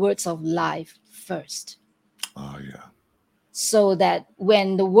have the words of life first. Oh, yeah. So that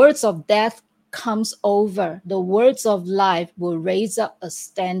when the words of death comes over, the words of life will raise up a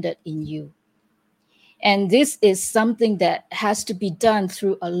standard in you. And this is something that has to be done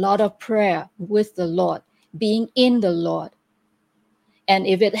through a lot of prayer with the Lord, being in the Lord. And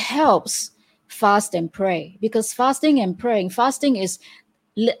if it helps, fast and pray. Because fasting and praying, fasting is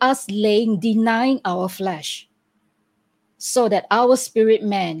us denying our flesh, so that our spirit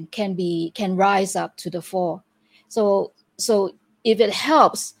man can rise up to the fore. So if it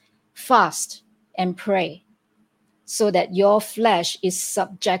helps, fast and pray, so that your flesh is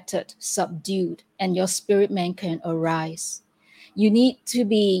subdued, and your spirit man can arise. You need to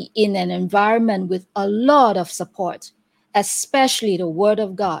be in an environment with a lot of support, especially the word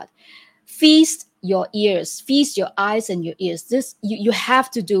of God. Feast your ears, feast your eyes and your ears. This you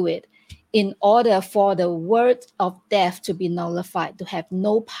have to do it in order for the word of death to be nullified, to have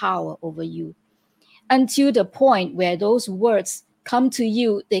no power over you, until the point where those words come to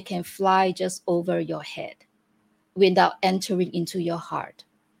you, they can fly just over your head without entering into your heart.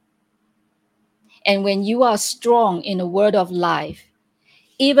 And when you are strong in a word of life,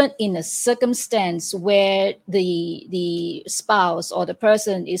 even in a circumstance where the spouse or the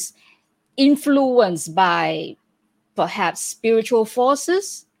person is influenced by perhaps spiritual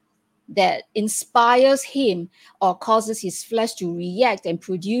forces that inspires him or causes his flesh to react and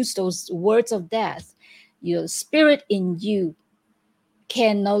produce those words of death, your spirit in you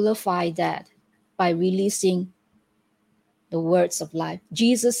can nullify that by releasing the words of life.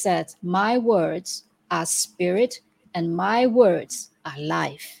 Jesus said, my words are spirit and my words are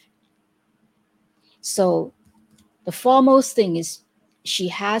life. So the foremost thing is she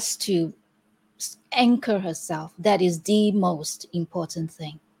has to anchor herself. That is the most important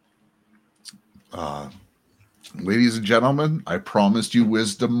thing. Ladies and gentlemen, I promised you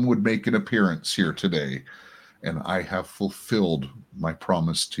wisdom would make an appearance here today, and I have fulfilled my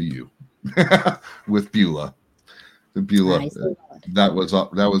promise to you with Beulah. Beulah, that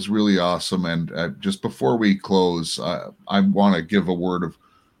was really awesome. And just before we close, I want to give a word of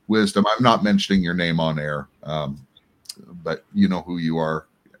wisdom. I'm not mentioning your name on air, but you know who you are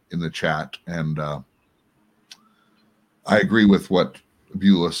in the chat, and I agree with what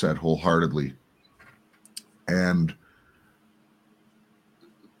Beulah said wholeheartedly. And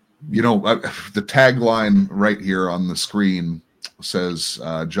you know, the tagline right here on the screen says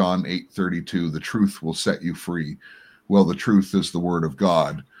John 8:32, the truth will set you free. Well, the truth is the word of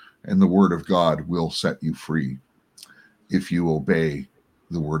God, and the word of God will set you free if you obey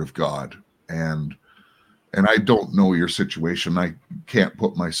the word of God. And I don't know your situation. I can't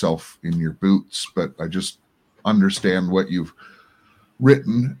put myself in your boots, but I just understand what you've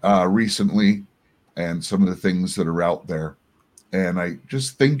written recently and some of the things that are out there. And I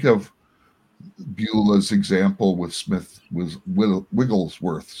just think of Beulah's example with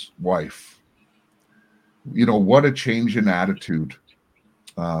Wigglesworth's wife. You know, what a change in attitude.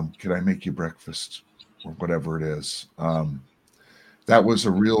 Can I make you breakfast? Or whatever it is. That was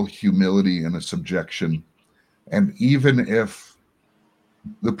a real humility and a subjection. And even if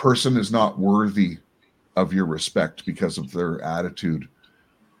the person is not worthy of your respect because of their attitude,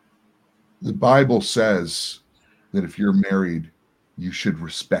 the Bible says that if you're married, you should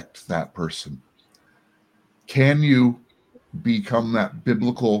respect that person. Can you become that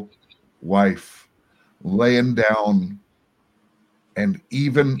biblical wife, laying down and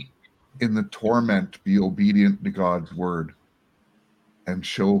even in the torment be obedient to God's word and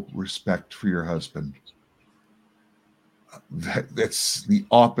show respect for your husband? That's the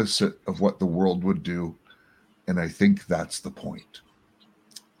opposite of what the world would do, and I think that's the point.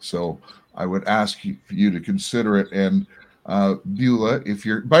 So I would ask you to consider it. And Beulah, if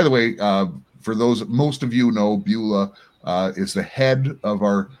you're, by the way, for those, most of you know, Beulah is the head of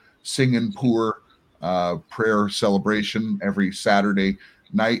our Singin' Poor prayer celebration every Saturday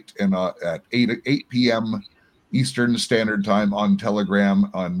night and at 8 p.m. Eastern Standard Time on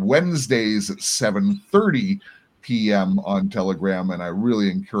Telegram, on Wednesdays at 7:30 p.m. on Telegram. And I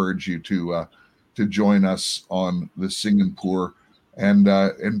really encourage you to join us on the Singin' Poor. And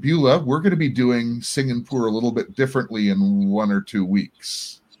Beulah, we're going to be doing Singin' Poor a little bit differently in 1 or 2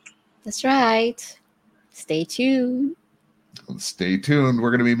 weeks. That's right. Stay tuned. Stay tuned.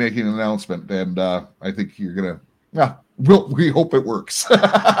 We're going to be making an announcement, and I think you're going to. We hope it works.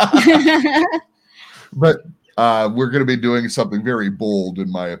 But we're going to be doing something very bold, in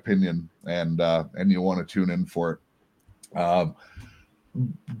my opinion, and you'll want to tune in for it.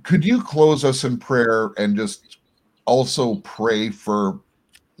 Could you close us in prayer and just also pray for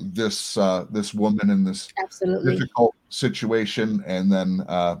this woman in this Absolutely difficult situation, and then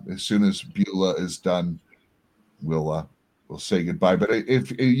as soon as Beulah is done, we'll say goodbye. But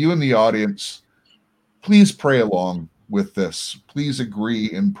if you in the audience, please pray along with this. Please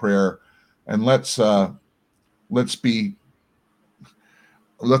agree in prayer, and let's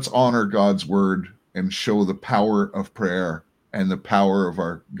honor God's word and show the power of prayer and the power of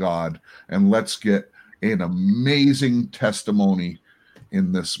our God, and let's get an amazing testimony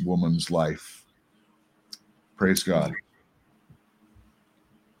in this woman's life. Praise God.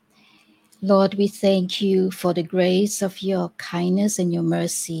 Lord, we thank you for the grace of your kindness and your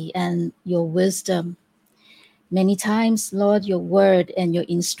mercy and your wisdom. Many times, Lord, your word and your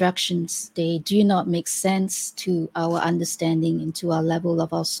instructions, they do not make sense to our understanding and to our level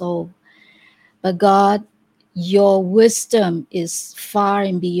of our soul. But God, your wisdom is far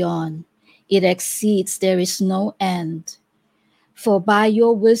and beyond. It exceeds, there is no end. For by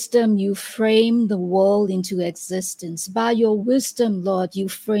your wisdom, you frame the world into existence. By your wisdom, Lord, you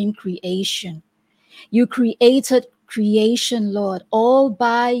frame creation. You created creation, Lord, all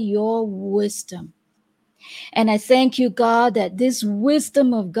by your wisdom. And I thank you, God, that this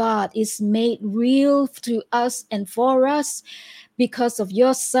wisdom of God is made real to us and for us because of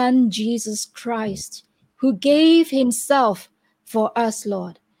your Son, Jesus Christ, who gave himself for us,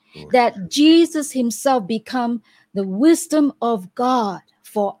 Lord. That Jesus himself become the wisdom of God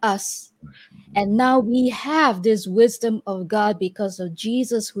for us. And now we have this wisdom of God because of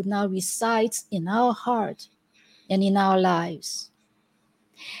Jesus, who now resides in our heart and in our lives.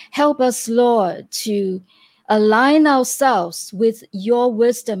 Help us, Lord, to align ourselves with your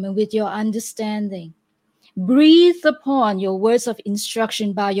wisdom and with your understanding. Breathe upon your words of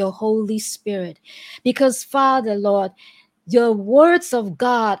instruction by your Holy Spirit. Because, Father, Lord, your words of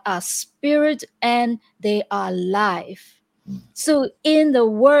God are spirit and they are life. So in the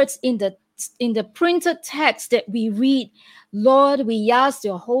words, in the printed text that we read, Lord, we ask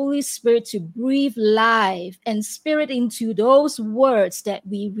your Holy Spirit to breathe life and spirit into those words that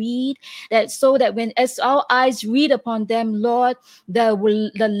we read, that so that when as our eyes read upon them, Lord,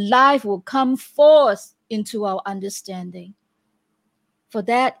 the life will come forth into our understanding. For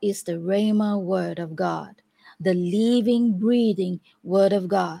that is the Rhema word of God, the living, breathing word of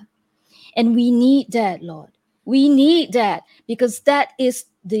God. And we need that, Lord. We need that because that is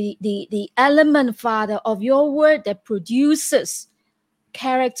the element, Father, of your word that produces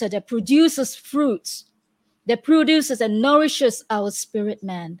character, that produces fruits, that produces and nourishes our spirit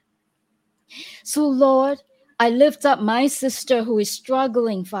man. So, Lord, I lift up my sister who is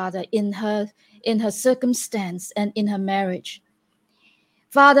struggling, Father, in her circumstance and in her marriage.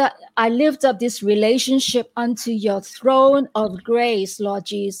 Father, I lift up this relationship unto your throne of grace, Lord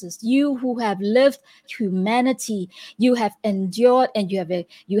Jesus. You who have lived humanity, you have endured and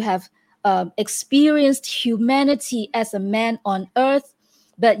you have experienced humanity as a man on earth,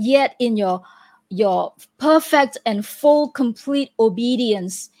 but yet in your perfect and full, complete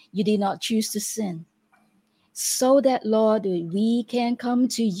obedience, you did not choose to sin. So that, Lord, we can come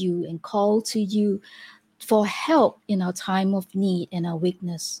to you and call to you for help in our time of need and our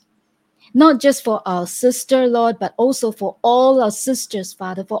weakness. Not just for our sister, Lord, but also for all our sisters,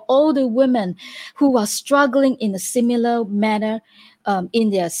 Father, for all the women who are struggling in a similar manner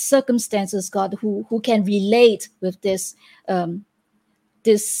in their circumstances, God, who can relate with this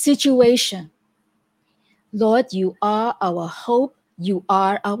situation. Lord, you are our hope. You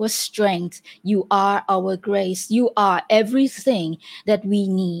are our strength. You are our grace. You are everything that we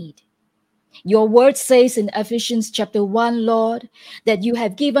need. Your word says in Ephesians chapter 1, Lord, that you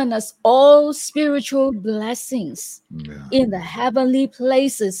have given us all spiritual blessings in the heavenly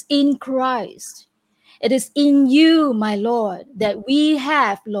places in Christ. It is in you, my Lord, that we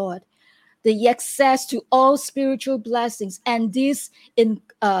have, Lord, the access to all spiritual blessings. And this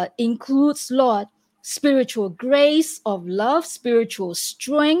includes, Lord, spiritual grace of love, spiritual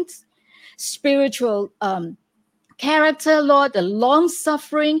strength, spiritual character, Lord, the long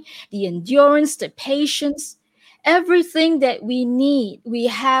suffering, the endurance, the patience, everything that we need, we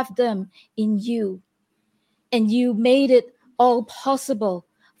have them in you. And you made it all possible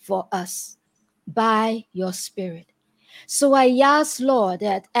for us by your Spirit. So I ask, Lord,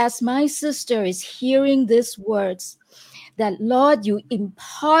 that as my sister is hearing these words, that, Lord, you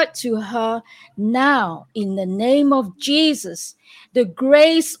impart to her now, in the name of Jesus, the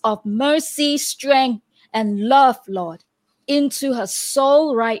grace of mercy, strength, and love, Lord, into her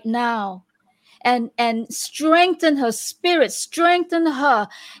soul right now. And strengthen her spirit, strengthen her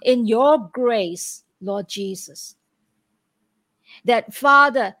in your grace, Lord Jesus. That,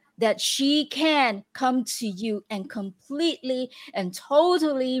 Father, that she can come to you and completely and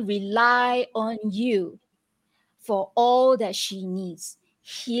totally rely on you for all that she needs: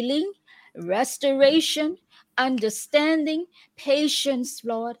 healing, restoration, understanding, patience,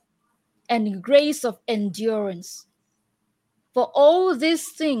 Lord, and grace of endurance. For all these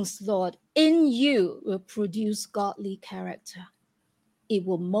things, Lord, in you will produce godly character. It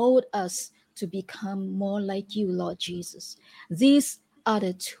will mold us to become more like you, Lord Jesus. These are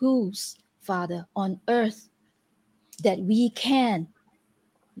the tools, Father, on earth that we can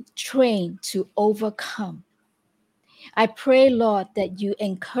train to overcome. I pray, Lord, that you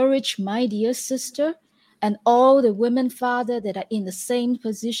encourage my dear sister and all the women, Father, that are in the same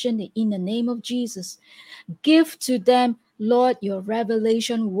position in the name of Jesus. Give to them, Lord, your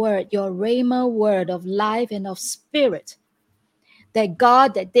revelation word, your Rhema word of life and of spirit. That,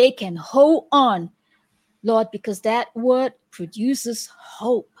 God, that they can hold on, Lord, because that word produces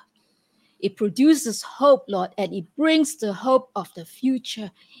hope. It produces hope, Lord, and it brings the hope of the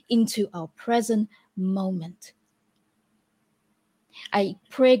future into our present moment. I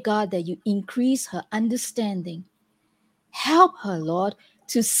pray, God, that you increase her understanding. Help her, Lord,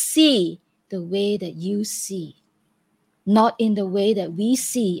 to see the way that you see, not in the way that we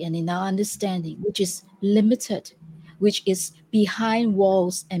see and in our understanding, which is limited, which is behind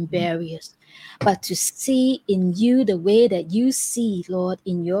walls and barriers, but to see in you the way that you see, Lord,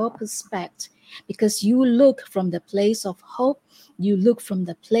 in your perspective, because you look from the place of hope. You look from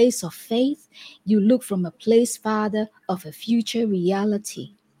the place of faith. You look from a place, Father, of a future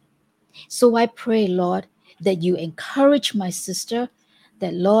reality. So I pray, Lord, that you encourage my sister,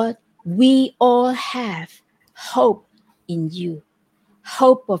 that, Lord, we all have hope in you,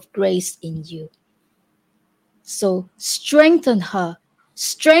 hope of grace in you. So strengthen her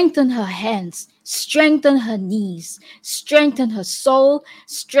hands, strengthen her knees, strengthen her soul,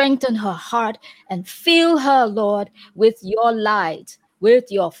 strengthen her heart, and fill her, Lord, with your light, with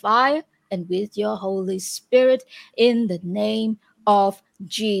your fire, and with your Holy Spirit in the name of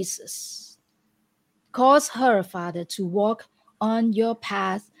Jesus. Cause her, Father, to walk on your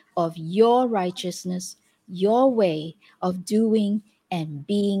path of your righteousness, your way of doing and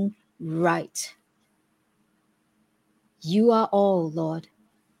being right. You are all, Lord.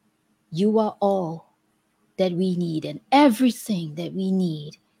 You are all that we need, and everything that we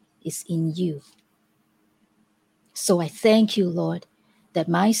need is in you. So I thank you, Lord, that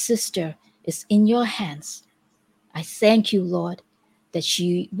my sister is in your hands. I thank you, Lord, that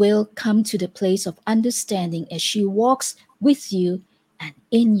she will come to the place of understanding as she walks with you and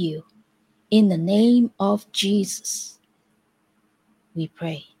in you. In the name of Jesus, we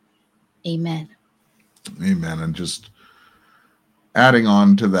pray. Amen. Amen. And just adding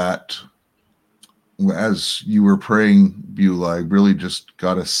on to that, as you were praying, Beulah, I really just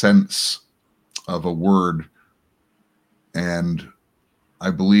got a sense of a word, and I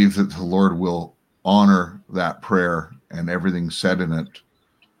believe that the Lord will honor that prayer and everything said in it.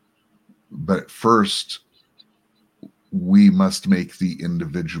 But first, we must make the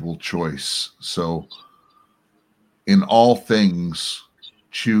individual choice. So in all things,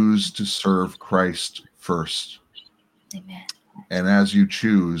 choose to serve Christ first. Amen. And as you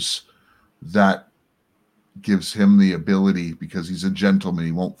choose, that gives him the ability, because he's a gentleman,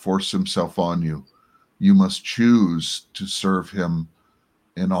 he won't force himself on you. You must choose to serve him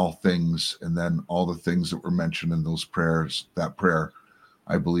in all things, and then all the things that were mentioned in those prayers, that prayer,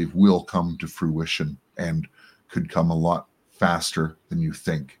 I believe, will come to fruition and could come a lot faster than you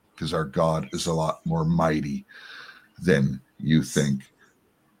think, because our God is a lot more mighty than you think.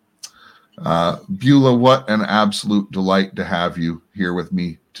 Beulah, what an absolute delight to have you here with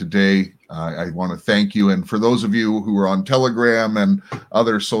me today. I want to thank you. And for those of you who are on Telegram and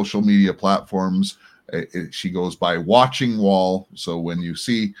other social media platforms, she goes by Watching Wall. So when you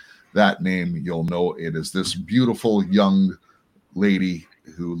see that name, you'll know it is this beautiful young lady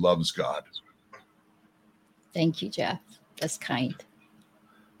who loves God. Thank you, Jeff. That's kind.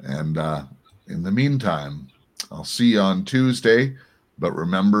 And in the meantime, I'll see you on Tuesday. But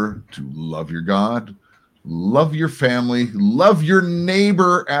remember to love your God, love your family, love your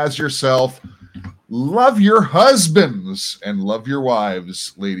neighbor as yourself, love your husbands, and love your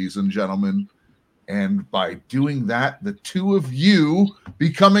wives, ladies and gentlemen. And by doing that, the two of you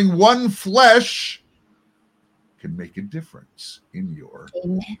becoming one flesh can make a difference in your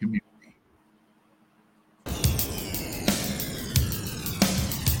community.